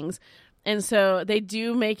the Right. things. And so they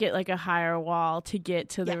do make it like a higher wall to get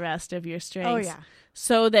to the rest of your strengths. Oh, yeah.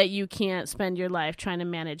 So that you can't spend your life trying to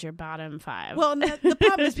manage your bottom 5. Well, and the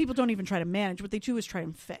problem is people don't even try to manage. What they do is try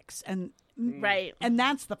and fix, and right. and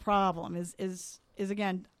that's the problem. Is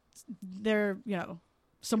again, they're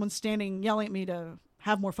someone's standing yelling at me to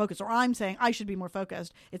have more focus, or I'm saying I should be more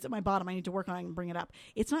focused. It's at my bottom. I need to work on it and bring it up.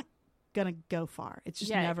 It's not gonna go far. It's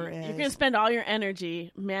just never is. You're going to spend all your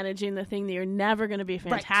energy managing the thing that you're never going to be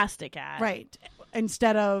fantastic at. Right.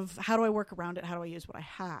 Instead of how do I work around it? How do I use what I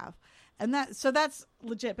have? And that's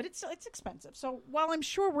legit, but it's expensive. So while I'm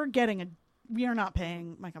sure we are not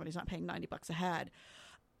paying, my company's not paying $90 a head.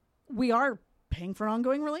 we are paying for an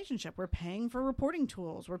ongoing relationship. We're paying for reporting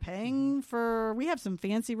tools. We're paying for, we have some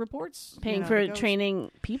fancy reports. Paying for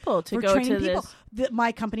training people to go to this.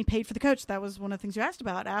 My company paid for the coach. That was one of the things you asked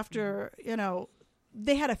about. After,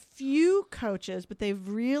 they had a few coaches, but they've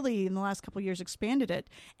really, in the last couple of years, expanded it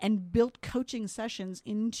and built coaching sessions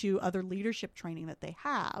into other leadership training that they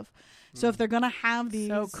have. So if they're going to have these...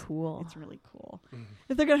 So cool. It's really cool.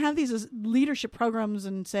 If they're going to have these as leadership programs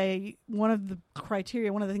and say one of the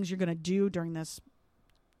criteria, one of the things you're going to do during this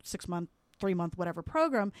 6-month, 3-month, whatever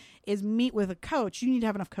program is meet with a coach, you need to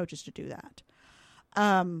have enough coaches to do that.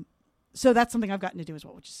 So that's something I've gotten to do as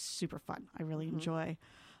well, which is super fun. I really enjoy.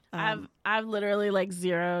 I've literally like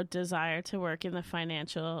zero desire to work in the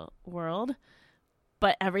financial world.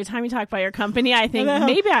 But every time you talk about your company, I think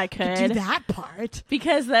maybe I could do that part.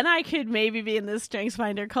 Because then I could maybe be in the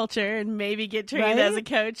StrengthsFinder culture and maybe get trained as a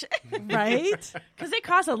coach. Right? Because it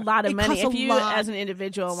costs a lot of money. If you as an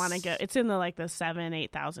individual want to go, it's in the like the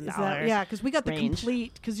 $7,000-$8,000. Yeah, because we got the range.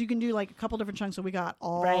 complete, because you can do like a couple different chunks, so we got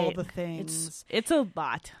all the things. It's a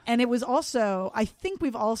lot. And it was also, I think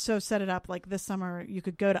we've also set it up like this summer, you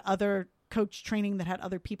could go to other coach training that had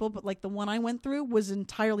other people, but like the one I went through was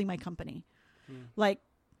entirely my company. Like,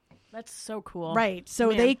 that's so cool. Right.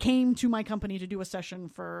 So they came to my company to do a session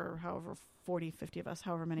for however 40, 50 of us,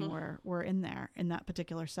 however many were in there in that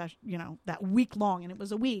particular session, that week long. And it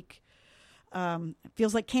was a week. It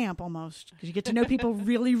feels like camp almost because you get to know people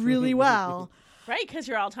really, really well. Right. Because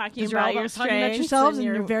you're all talking about your talking about yourselves and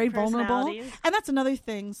you're very vulnerable. personalities. And that's another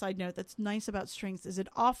thing, side note, that's nice about strengths is it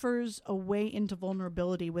offers a way into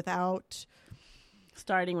vulnerability without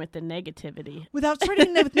starting with the negativity. Without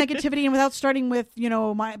starting with negativity and without starting with,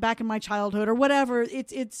 my back in my childhood or whatever.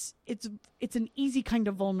 It's an easy kind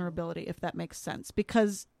of vulnerability, if that makes sense,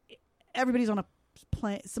 because everybody's on a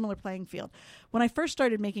similar playing field. When I first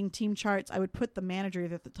started making team charts, I would put the manager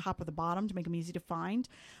either at the top or the bottom to make them easy to find,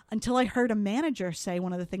 until I heard a manager say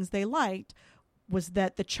one of the things they liked was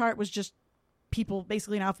that the chart was just people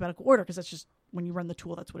basically in alphabetical order, because that's just when you run the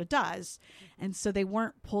tool, that's what it does. And so they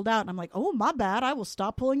weren't pulled out. And I'm like, oh, my bad. I will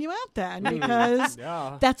stop pulling you out then, because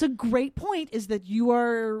that's a great point, is that you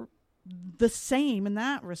are the same in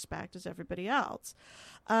that respect as everybody else.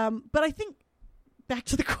 But I think back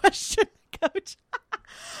to the question, Coach,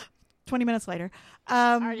 20 minutes later.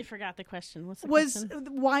 I already forgot the question. What's the question?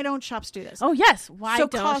 Why don't shops do this? Oh, yes. Why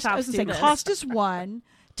don't shops do this? Cost is one.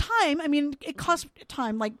 Time. I mean, it costs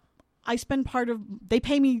time. Like, I spend they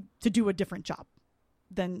pay me to do a different job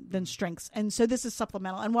than strengths. And so this is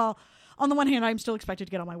supplemental. And while on the one hand, I'm still expected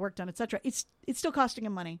to get all my work done, et cetera, it's still costing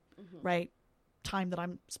him money, right? Time that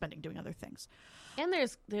I'm spending doing other things. And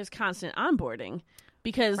there's constant onboarding,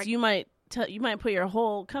 because you might put your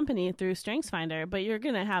whole company through StrengthsFinder, but you're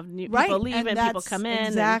going to have new people leave and people come in.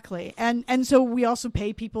 Exactly. And so we also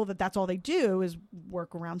pay people that's all they do is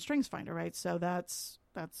work around StrengthsFinder, right? So that's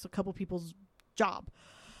a couple people's job.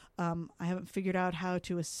 I haven't figured out how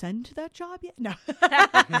to ascend to that job yet. No,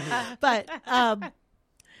 but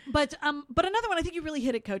another one, I think you really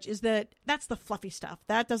hit it, Coach, is that's the fluffy stuff.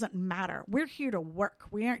 That doesn't matter. We're here to work.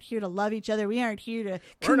 We aren't here to love each other. We aren't here to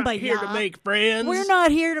We're not here to make friends. We're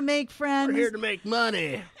not here to make friends. We're here to make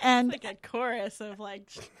money. And it's like a chorus of like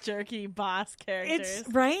jerky boss characters. It's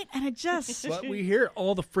right. And it just but we hear it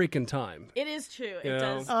all the freaking time. It is true. You It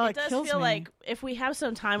know? does. Oh, it it does kills feel me. like if we have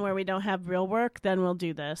some time where we don't have real work, then we'll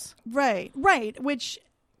do this. right, which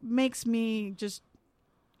makes me just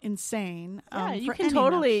insane. Yeah, you for can any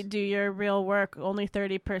totally of us. do your real work, only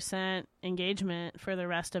 30% engagement for the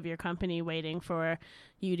rest of your company, waiting for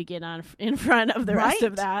you to get on in front of the rest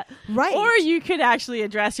of that. Right. Or you could actually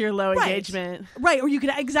address your low engagement. Right. Or you could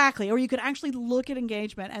actually look at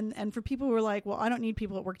engagement. And for people who are like, well, I don't need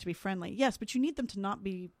people at work to be friendly. Yes, but you need them to not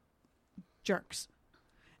be jerks.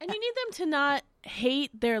 And you need them to not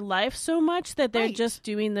hate their life so much that they're just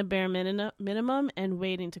doing the bare minimum and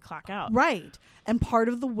waiting to clock out. Right. And part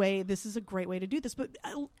of the way, this is a great way to do this, but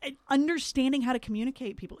understanding how to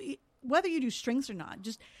communicate people, whether you do strengths or not,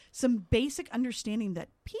 just some basic understanding that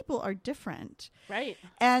people are different. Right.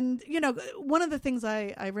 And, one of the things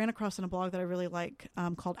I ran across in a blog that I really like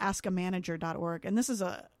called askamanager.org. And this is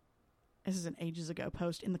an ages ago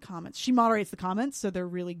post in the comments. She moderates the comments, so they're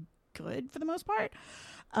really good for the most part.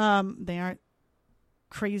 They aren't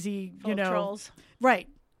crazy, Full of trolls. Right.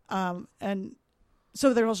 And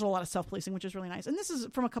so there's also a lot of self-policing, which is really nice. And this is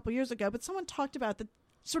from a couple years ago, but someone talked about that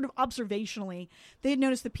sort of observationally. They had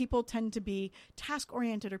noticed that people tend to be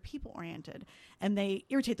task-oriented or people-oriented, and they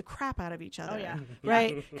irritate the crap out of each other. Oh, yeah.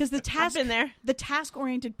 Right? Because the I've been there. the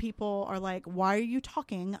task-oriented people are like, why are you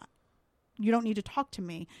talking? You don't need to talk to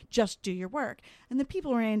me. Just do your work. And the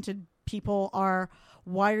people-oriented people are,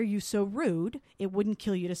 why are you so rude? It wouldn't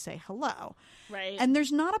kill you to say hello. Right. And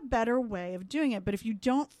there's not a better way of doing it. But if you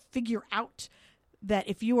don't figure out that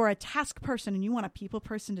if you are a task person and you want a people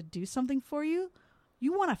person to do something for you,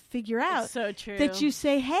 you want to figure out It's so true. that you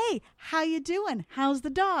say, hey, how you doing? How's the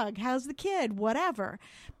dog? How's the kid? Whatever.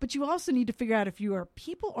 But you also need to figure out if you are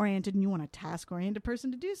people-oriented and you want a task-oriented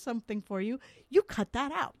person to do something for you, you cut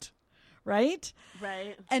that out, right?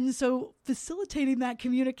 Right. And so facilitating that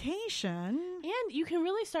communication. And you can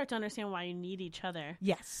really start to understand why you need each other.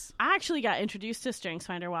 Yes. I actually got introduced to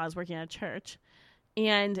StrengthsFinder while I was working at a church,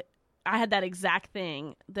 and I had that exact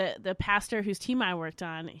thing. The pastor whose team I worked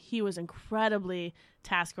on, he was incredibly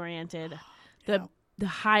task oriented, the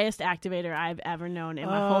highest activator I've ever known in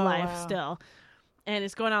my whole life still, and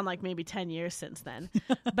it's going on like maybe 10 years since then.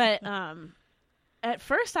 But at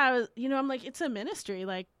first I was, I'm like, it's a ministry,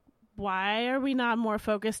 like why are we not more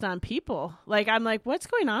focused on people? Like I'm like, what's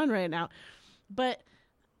going on right now? But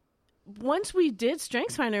once we did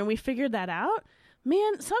StrengthsFinder and we figured that out,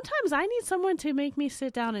 man, sometimes I need someone to make me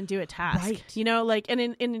sit down and do a task. Right. Like,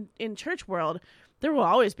 and in church world, there will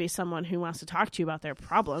always be someone who wants to talk to you about their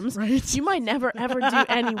problems. Right. You might never, ever do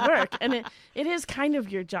any work. And it is kind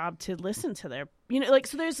of your job to listen to their,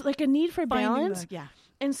 so there's like a need for balance. Yeah.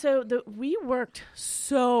 And so we worked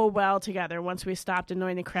so well together once we stopped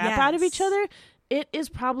annoying the crap out of each other. It is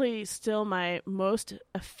probably still my most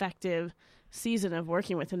effective season of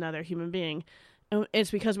working with another human being.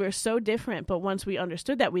 It's because we're so different, but once we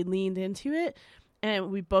understood that, we leaned into it,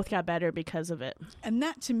 and we both got better because of it. And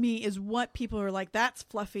that, to me, is what people are like, that's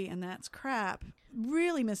fluffy and that's crap,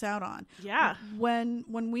 really miss out on. Yeah. When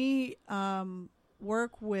we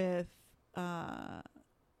work with new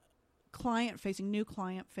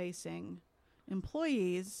client-facing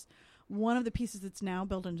employees, one of the pieces that's now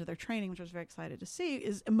built into their training, which I was very excited to see,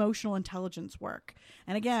 is emotional intelligence work.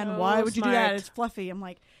 And again, So why would you do that? smart. It's fluffy. I'm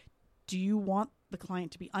like, do you want the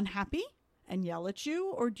client to be unhappy and yell at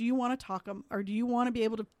you, or do you want to talk them, or do you want to be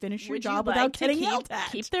able to finish your Would job you without like to getting yelled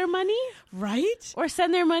at? keep their money Right? or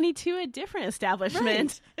send their money to a different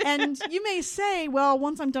establishment? Right. And you may say, well,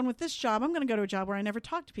 once I'm done with this job, I'm going to go to a job where I never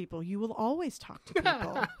talk to people. You will always talk to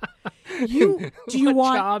people. Do you what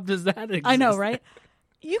want job does that exist? I know, right?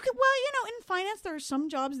 You could, well, in finance, there are some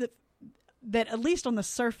jobs that at least on the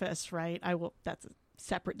surface, right? That's a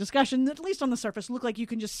separate discussion. That at least on the surface, look like you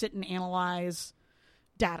can just sit and analyze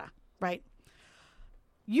data, right?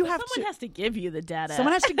 Someone has to give you the data.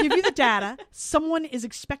 Someone has to give you the data. Someone is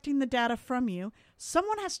expecting the data from you.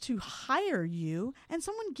 Someone has to hire you, and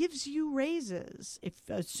someone gives you raises,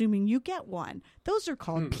 assuming you get one. Those are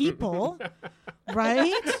called people,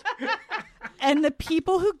 right? And the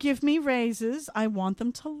people who give me raises, I want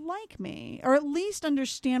them to like me, or at least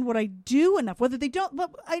understand what I do enough. Whether they don't,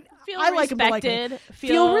 but I like them to like me.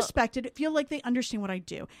 Feel respected. Feel like they understand what I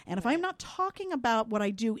do. And if I'm not talking about what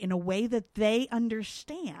I do in a way that they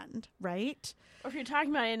understand, right? Or if you're talking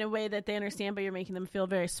about it in a way that they understand, but you're making them feel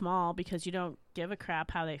very small because you don't give a crap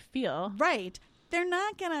how they feel. Right. They're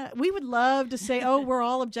not gonna. We would love to say, "Oh, we're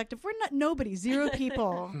all objective." We're not. Nobody. Zero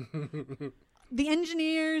people. The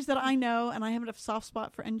engineers that I know, and I have a soft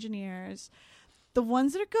spot for engineers, the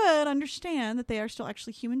ones that are good understand that they are still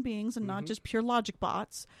actually human beings and not just pure logic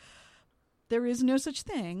bots. There is no such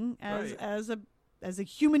thing as a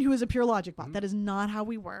human who is a pure logic bot. That is not how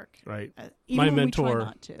we work. Right. Even My when we try mentor,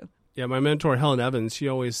 not to. Yeah, my mentor, Helen Evans, she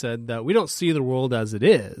always said that we don't see the world as it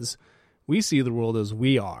is. We see the world as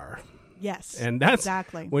we are. Yes. And that's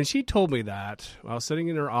exactly. When she told me that, I was sitting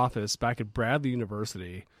in her office back at Bradley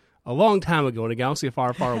University a long time ago in a galaxy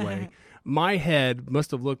far, far away. My head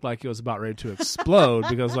must have looked like it was about ready to explode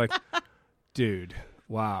because, like, dude,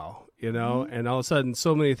 wow, And all of a sudden,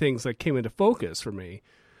 so many things like came into focus for me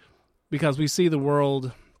because we see the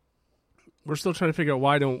world. We're still trying to figure out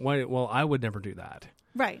why. Well, I would never do that,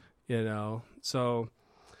 right? So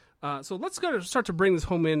let's start to bring this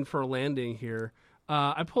home in for a landing here.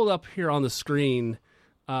 I pulled up here on the screen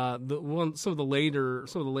some of the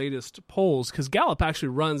latest polls because Gallup actually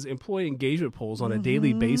runs employee engagement polls on a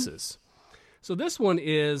daily basis. So this one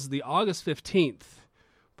is the August 15th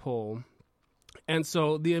poll, and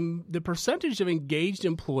so the percentage of engaged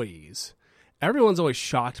employees, everyone's always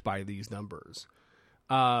shocked by these numbers,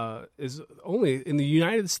 is only in the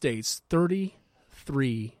United States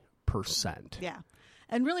 33%. Yeah.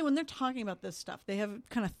 And really, when they're talking about this stuff, they have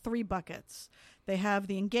kind of three buckets. They have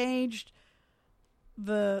the engaged,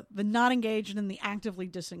 the not engaged, and the actively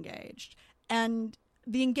disengaged. And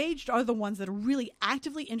the engaged are the ones that are really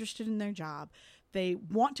actively interested in their job. They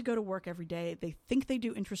want to go to work every day. They think they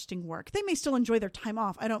do interesting work. They may still enjoy their time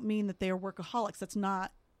off. I don't mean that they are workaholics. That's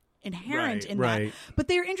not inherent in right. that. But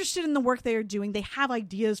they're interested in the work they are doing. They have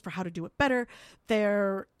ideas for how to do it better.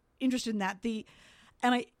 They're interested in that.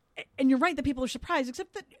 And you're right that people are surprised,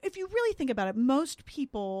 except that if you really think about it, most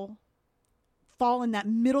people fall in that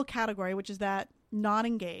middle category, which is that not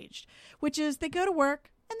engaged, which is they go to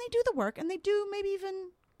work and they do the work and they do maybe even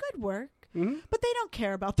good work, but they don't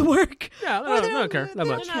care about the work. Yeah, Or they don't care that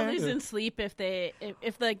much. They're not losing sleep if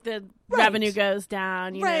like the Right. revenue goes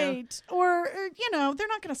down, you know. Right. Or, they're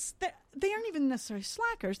not going to, they aren't even necessarily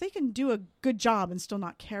slackers. They can do a good job and still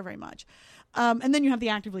not care very much. And then you have the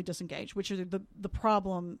actively disengaged, which are the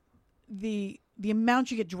problem. The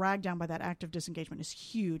amount you get dragged down by that active disengagement is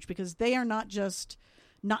huge because they are not just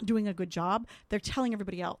not doing a good job. They're telling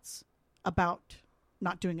everybody else about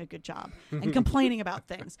not doing a good job and complaining about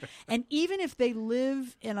things. And even if they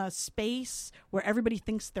live in a space where everybody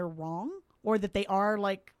thinks they're wrong or that they are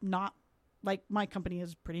not like my company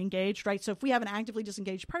is pretty engaged, right? So if we have an actively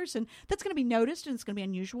disengaged person, that's going to be noticed and it's going to be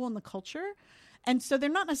unusual in the culture. And so they're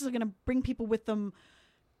not necessarily going to bring people with them,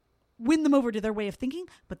 win them over to their way of thinking,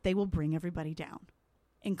 but they will bring everybody down,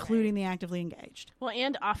 including the actively engaged. Well,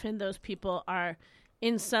 and often those people are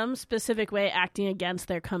in some specific way acting against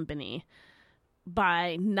their company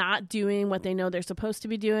by not doing what they know they're supposed to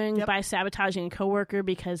be doing, by sabotaging a coworker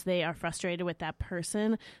because they are frustrated with that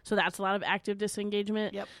person. So that's a lot of active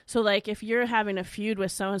disengagement. Yep. So like if you're having a feud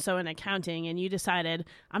with so-and-so in accounting and you decided,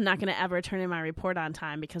 I'm not going to ever turn in my report on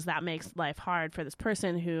time because that makes life hard for this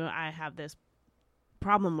person who I have this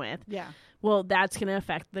problem with. Yeah. Well, that's going to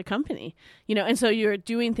affect the company, and so you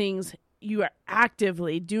are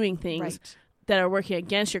actively doing things Right. that are working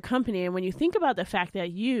against your company. And when you think about the fact that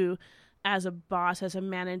you, as a boss, as a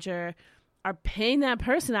manager, are paying that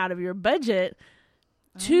person out of your budget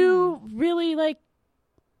to really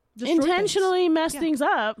Destroy intentionally mess Yeah. things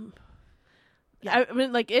up. Yeah. I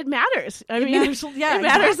mean, it matters. It matters, yeah, it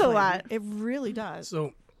matters exactly. a lot. It really does.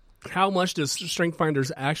 So, how much does Strength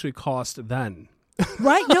Finders actually cost then?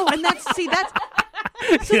 Right? No, and that's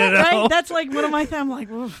right. That's like one of my things. I'm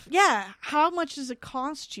like, oof. Yeah. How much does it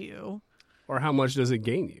cost you? Or how much does it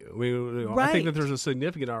gain you? I mean, I Right. think that there's a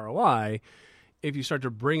significant ROI if you start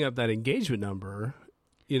to bring up that engagement number,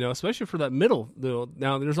 especially for that middle.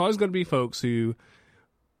 Now, there's always going to be folks who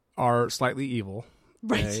are slightly evil.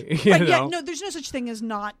 Right. Okay? Right. Yeah. No, there's no such thing as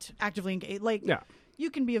not actively engaged. Yeah.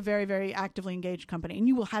 You can be a very, very actively engaged company, and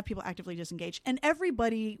you will have people actively disengaged, and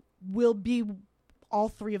everybody will be all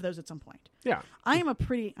three of those at some point. Yeah. I'm a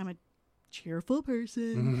cheerful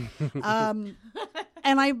person,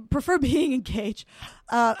 and I prefer being engaged.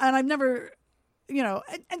 And I've never,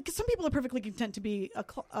 and 'cause some people are perfectly content to be a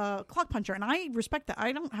clock puncher, and I respect that.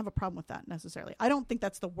 I don't have a problem with that necessarily. I don't think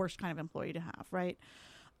that's the worst kind of employee to have, right?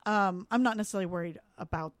 I'm not necessarily worried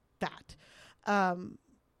about that.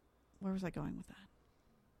 Where was I going with that?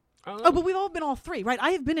 Oh, but we've all been all three, right?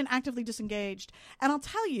 I have been actively disengaged. And I'll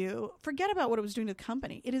tell you, forget about what it was doing to the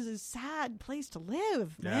company. It is a sad place to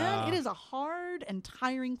live, man. Yeah. It is a hard and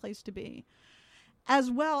tiring place to be.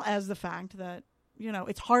 As well as the fact that, it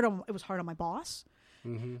was hard on my boss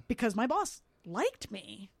because my boss liked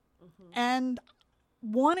me and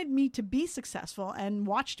wanted me to be successful and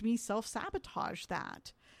watched me self-sabotage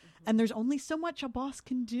that. And there's only so much a boss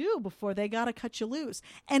can do before they got to cut you loose.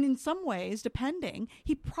 And in some ways, depending,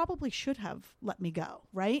 he probably should have let me go,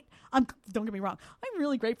 right? Don't get me wrong. I'm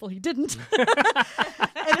really grateful he didn't.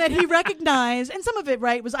 And that he recognized, and some of it,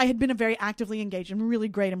 right, was I had been a very actively engaged and really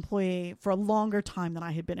great employee for a longer time than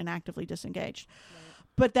I had been an actively disengaged. Right.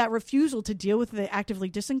 But that refusal to deal with the actively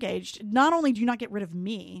disengaged, not only do you not get rid of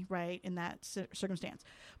me, right, in that circumstance,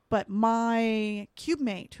 but my cube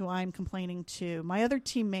mate who I'm complaining to, my other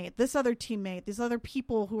teammate, this other teammate, these other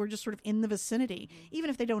people who are just sort of in the vicinity, even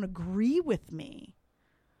if they don't agree with me,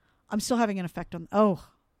 I'm still having an effect on,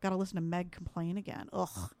 got to listen to Meg complain again.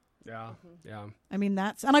 Ugh. Yeah. Yeah. I mean,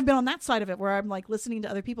 and I've been on that side of it where I'm listening to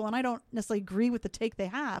other people and I don't necessarily agree with the take they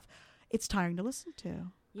have. It's tiring to listen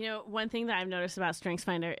to. One thing that I've noticed about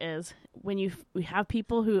StrengthsFinder is when we have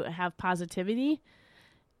people who have positivity,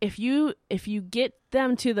 if you get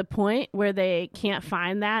them to the point where they can't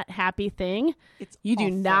find that happy thing, you do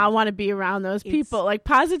not want to be around those people. Like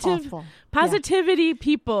positivity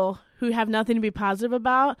people who have nothing to be positive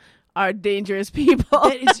about are dangerous people.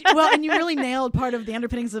 And you really nailed part of the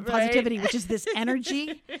underpinnings of positivity, which is this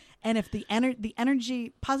energy. And if the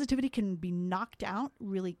energy, positivity can be knocked out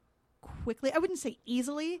really quickly, I wouldn't say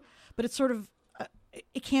easily, but it's sort of,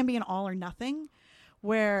 it can be an all or nothing.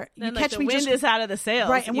 Where then, you catch me the wind is out of the sails.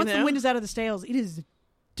 Right, and once the wind is out of the sails, it is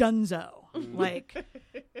dunzo.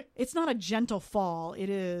 It's not a gentle fall. It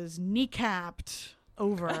is kneecapped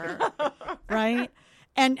over, right?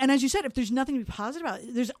 And as you said, if there's nothing to be positive about,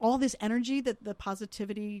 there's all this energy that the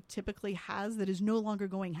positivity typically has that is no longer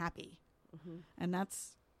going happy. And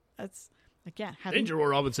that's again, Danger, Will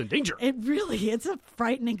Robinson, danger. It's a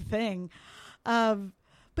frightening thing.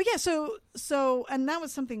 But yeah, so, and that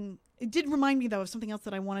was something, it did remind me though of something else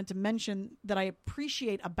that I wanted to mention that I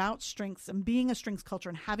appreciate about strengths and being a strengths culture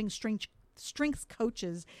and having strengths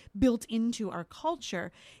coaches built into our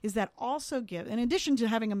culture is that also give, in addition to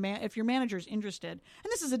having if your manager is interested, and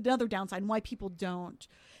this is another downside and why people don't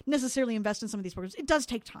necessarily invest in some of these programs, it does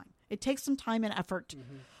take time. It takes some time and effort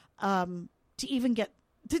to even get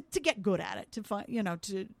to get good at it, to find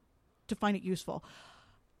to find it useful.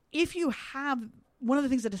 If you have, one of the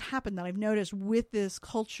things that has happened that I've noticed with this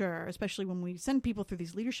culture, especially when we send people through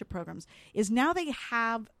these leadership programs, is now they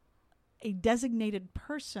have a designated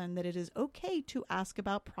person that it is okay to ask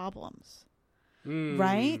about problems.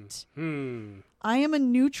 Right? I am a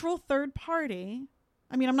neutral third party.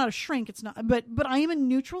 I mean, I'm not a shrink. It's not, but I am a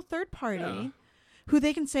neutral third party who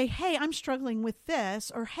they can say, hey, I'm struggling with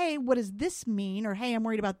this, or hey, what does this mean? Or hey, I'm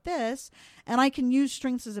worried about this. And I can use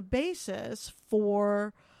strengths as a basis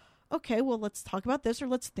for, okay, well, let's talk about this or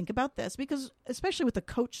let's think about this. Because especially with the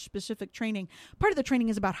coach-specific training, part of the training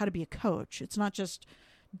is about how to be a coach. It's not just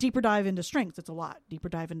deeper dive into strengths. It's a lot deeper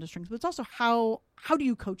dive into strengths. But it's also how do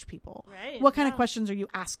you coach people? Right. What kind of questions are you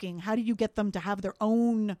asking? How do you get them to have their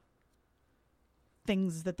own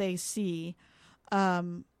things that they see?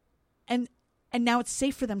 And now it's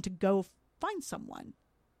safe for them to go find someone.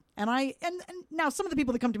 And now some of the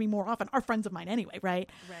people that come to me more often are friends of mine anyway, right?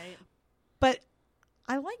 Right. But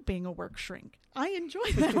I like being a work shrink. I enjoy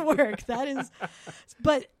that work.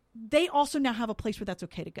 But they also now have a place where that's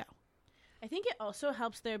okay to go. I think it also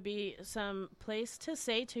helps there be some place to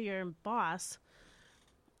say to your boss,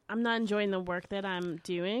 I'm not enjoying the work that I'm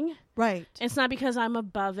doing. Right. It's not because I'm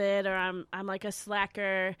above it or I'm like a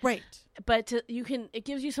slacker. Right. But it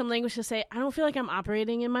gives you some language to say, I don't feel like I'm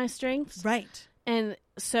operating in my strengths. Right. And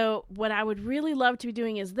so what I would really love to be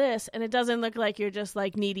doing is this, and it doesn't look like you're just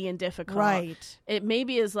like needy and difficult. Right. It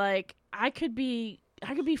maybe is like, I could be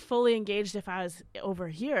fully engaged if I was over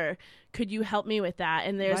here. Could you help me with that?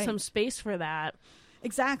 And there's some space for that.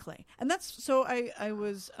 Exactly. And that's, so I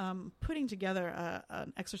was putting together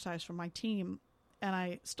an exercise for my team, and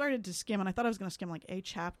I started to skim, and I thought I was going to skim like a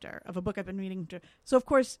chapter of a book I've been reading. So of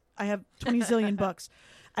course I have 20 zillion books.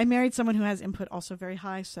 I married someone who has input also very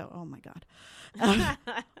high. So, oh my God.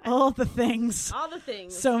 All the things. All the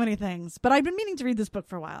things. So many things. But I've been meaning to read this book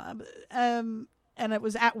for a while. And it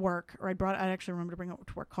was at work, or I actually remember to bring it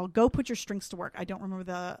to work, called Go Put Your Strengths to Work. I don't remember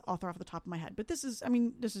the author off the top of my head, but it's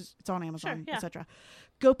on Amazon, etc.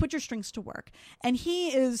 Go Put Your Strengths to Work. And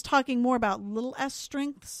he is talking more about little s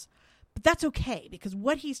strengths, but that's okay because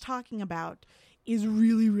what he's talking about is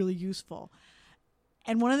really, really useful.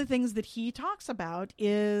 And one of the things that he talks about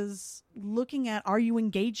is looking at, are you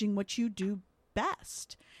engaging what you do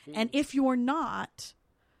best? And if you're not,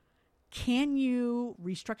 can you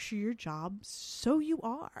restructure your job so you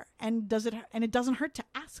are? And it doesn't hurt to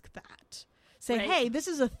ask that. Say, hey, this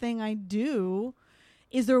is a thing I do.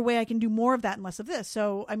 Is there a way I can do more of that and less of this?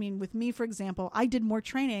 So, I mean, with me, for example, I did more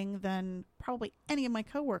training than probably any of my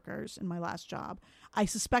coworkers in my last job. I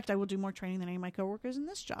suspect I will do more training than any of my coworkers in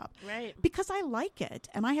this job. Right. Because I like it.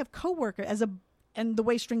 And I have coworkers and the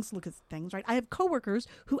way strengths look at things, right? I have coworkers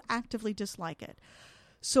who actively dislike it.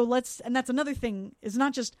 So and that's another thing, is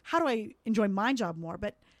not just how do I enjoy my job more,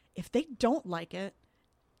 but if they don't like it,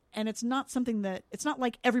 and it's not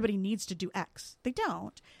like everybody needs to do X. They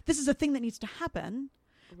don't. This is a thing that needs to happen,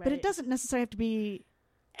 but it doesn't necessarily have to be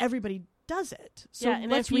everybody does it. So yeah,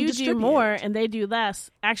 and if you do more and they do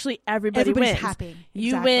less, actually everybody's wins. Happy.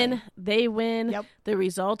 You win, they win. Yep. The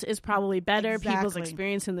result is probably better. Exactly. People's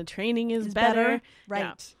experience in the training is better. Right.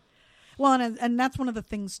 Yeah. Well, and that's one of the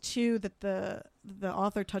things too that the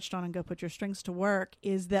author touched on in Go Put Your Strengths to Work,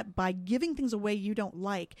 is that by giving things away you don't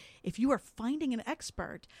like, if you are finding an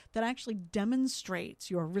expert that actually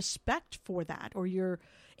demonstrates your respect for that, or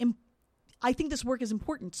I think this work is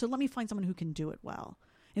important, so let me find someone who can do it well.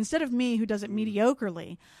 Instead of me who does it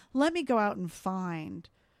mediocrely, let me go out and find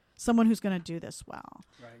someone who's going to do this well.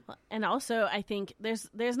 Right. And also, I think there's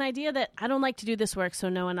an idea that I don't like to do this work, so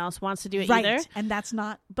no one else wants to do it right. either. And that's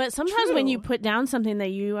not But sometimes true. when you put down something that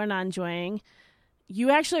you are not enjoying,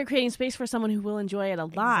 you actually are creating space for someone who will enjoy it a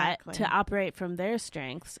lot to operate from their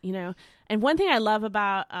strengths, you know. And one thing I love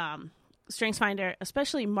about StrengthsFinder,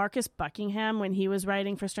 especially Marcus Buckingham when he was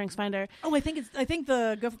writing for StrengthsFinder. Oh, I think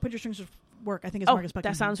the Go Put Your Strengths to Work. I think it's Marcus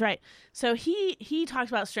Buckingham. That sounds right. So he talks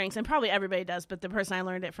about strengths, and probably everybody does, but the person I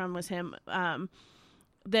learned it from was him.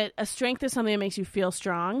 that a strength is something that makes you feel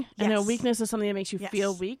strong, and a Yes. weakness is something that makes you Yes.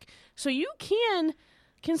 feel weak. So you can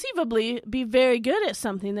conceivably be very good at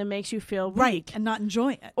something that makes you feel Right. weak. And not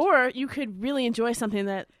enjoy it. Or you could really enjoy something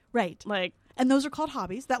that, Right. like, And those are called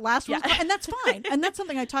hobbies. That last one, Yeah. and that's fine. And that's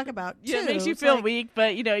something I talk about too. it makes you It's feel like- weak,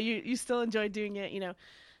 but you still enjoy doing it,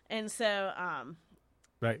 And so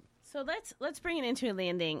Right. so let's bring it into a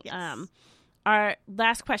landing. Yes. Our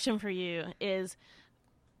last question for you is,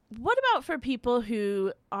 what about for people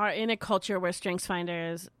who are in a culture where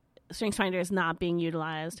StrengthsFinder is not being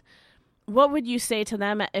utilized? What would you say to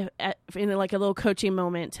them in like a little coaching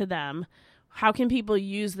moment to them? How can people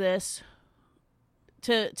use this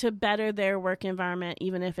to better their work environment,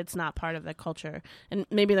 even if it's not part of the culture? And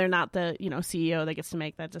maybe they're not the CEO that gets to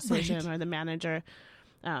make that decision or the manager.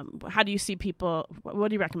 How do you see people? What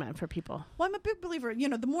do you recommend for people? Well, I'm a big believer,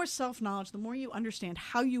 the more self-knowledge, the more you understand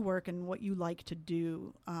how you work and what you like to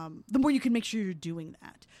do, the more you can make sure you're doing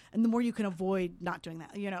that. And the more you can avoid not doing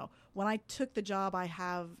that. When I took the job I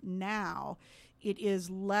have now, it is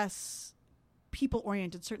less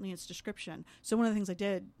people-oriented, certainly in its description. So one of the things I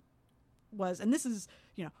did was, and this is,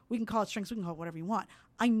 we can call it strengths, we can call it whatever you want.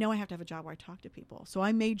 I know I have to have a job where I talk to people. So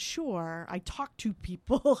I made sure I talked to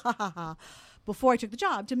people before I took the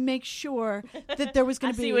job to make sure that there was going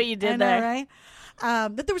I to be. see what you did I know, there. right?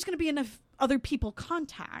 That there was going to be enough other people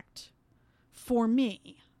contact for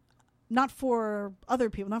me. Not for other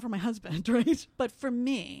people, not for my husband, right? But for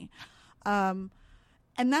me. And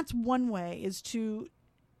that's one way,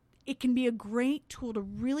 it can be a great tool to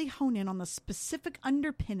really hone in on the specific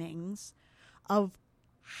underpinnings of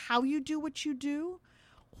how you do what you do,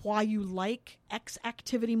 why you like X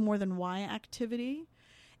activity more than Y activity.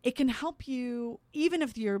 It can help you, even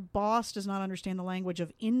if your boss does not understand the language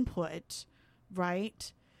of input,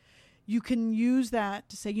 right? You can use that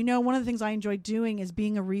to say, one of the things I enjoy doing is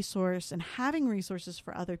being a resource and having resources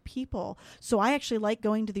for other people. So I actually like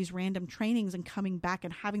going to these random trainings and coming back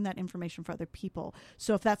and having that information for other people.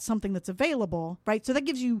 So if that's something that's available, right? So that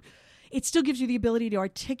it still gives you the ability to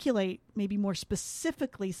articulate maybe more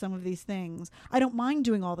specifically some of these things. I don't mind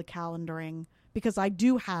doing all the calendaring because I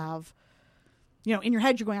do have, in your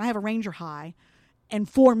head you're going, I have a Ranger high. And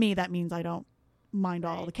for me, that means I don't mind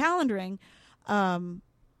all the calendaring.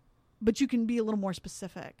 But you can be a little more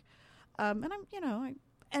specific.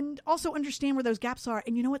 And also understand where those gaps are.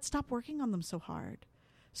 And you know what? Stop working on them so hard.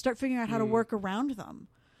 Start figuring out how to work around them.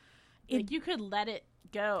 You could let it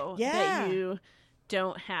go Yeah. that you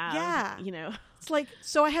don't have, Yeah. It's like,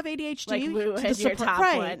 so I have ADHD. like Woo to the as your surpri- top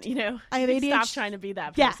right. one, I have You Stop ADHD. trying to be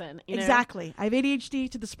that Yeah, person. exactly. I have ADHD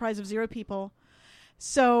to the surprise of 0 people.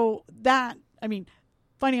 So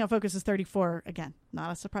finding out focus is 34, again,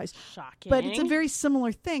 not a surprise. Shocking. But it's a very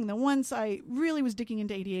similar thing. The once I really was digging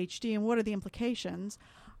into ADHD and what are the implications,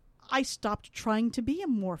 I stopped trying to be a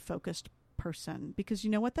more focused person because you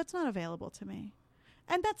know what? That's not available to me.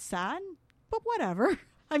 And that's sad, but whatever.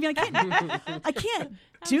 I can't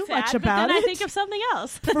do sad, much but about then it. I think of something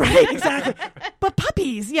else. Right, exactly. But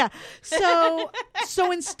puppies, yeah. So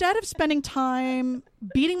instead of spending time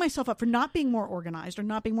beating myself up for not being more organized or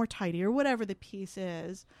not being more tidy or whatever the piece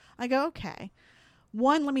is, I go, okay,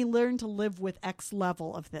 1, let me learn to live with X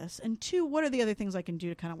level of this. And 2, what are the other things I can do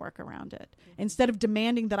to kind of work around it? Instead of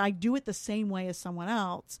demanding that I do it the same way as someone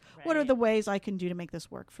else, what are Right. the ways I can do to make this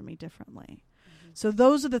work for me differently? So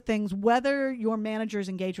those are the things, whether your managers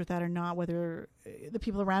engage with that or not, whether the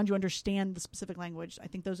people around you understand the specific language, I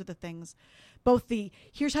think those are the things. Both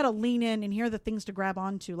here's how to lean in and here are the things to grab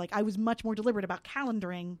onto. Like I was much more deliberate about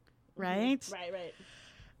calendaring, right? Right.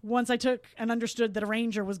 Once I took and understood that a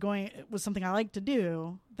Ranger was something I liked to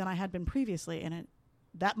do than I had been previously, and it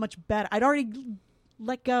that much better. I'd already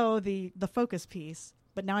let go the focus piece,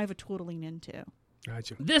 but now I have a tool to lean into.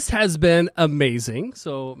 Gotcha. This has been amazing.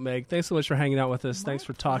 So, Meg, thanks so much for hanging out with us. My Thanks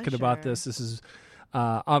for talking about pleasure. this. This is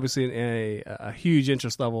obviously a huge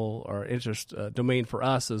interest level or interest domain for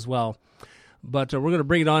us as well. But we're going to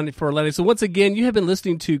bring it on for Lenny. So once again, you have been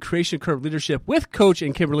listening to Creation Curve Leadership with Coach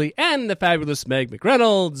and Kimberly and the fabulous Meg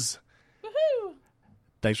McReynolds. Woohoo!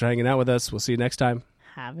 Thanks for hanging out with us. We'll see you next time.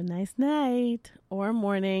 Have a nice night or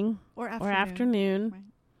morning Or or afternoon. Right.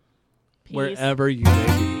 Peace. Wherever you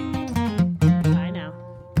may be.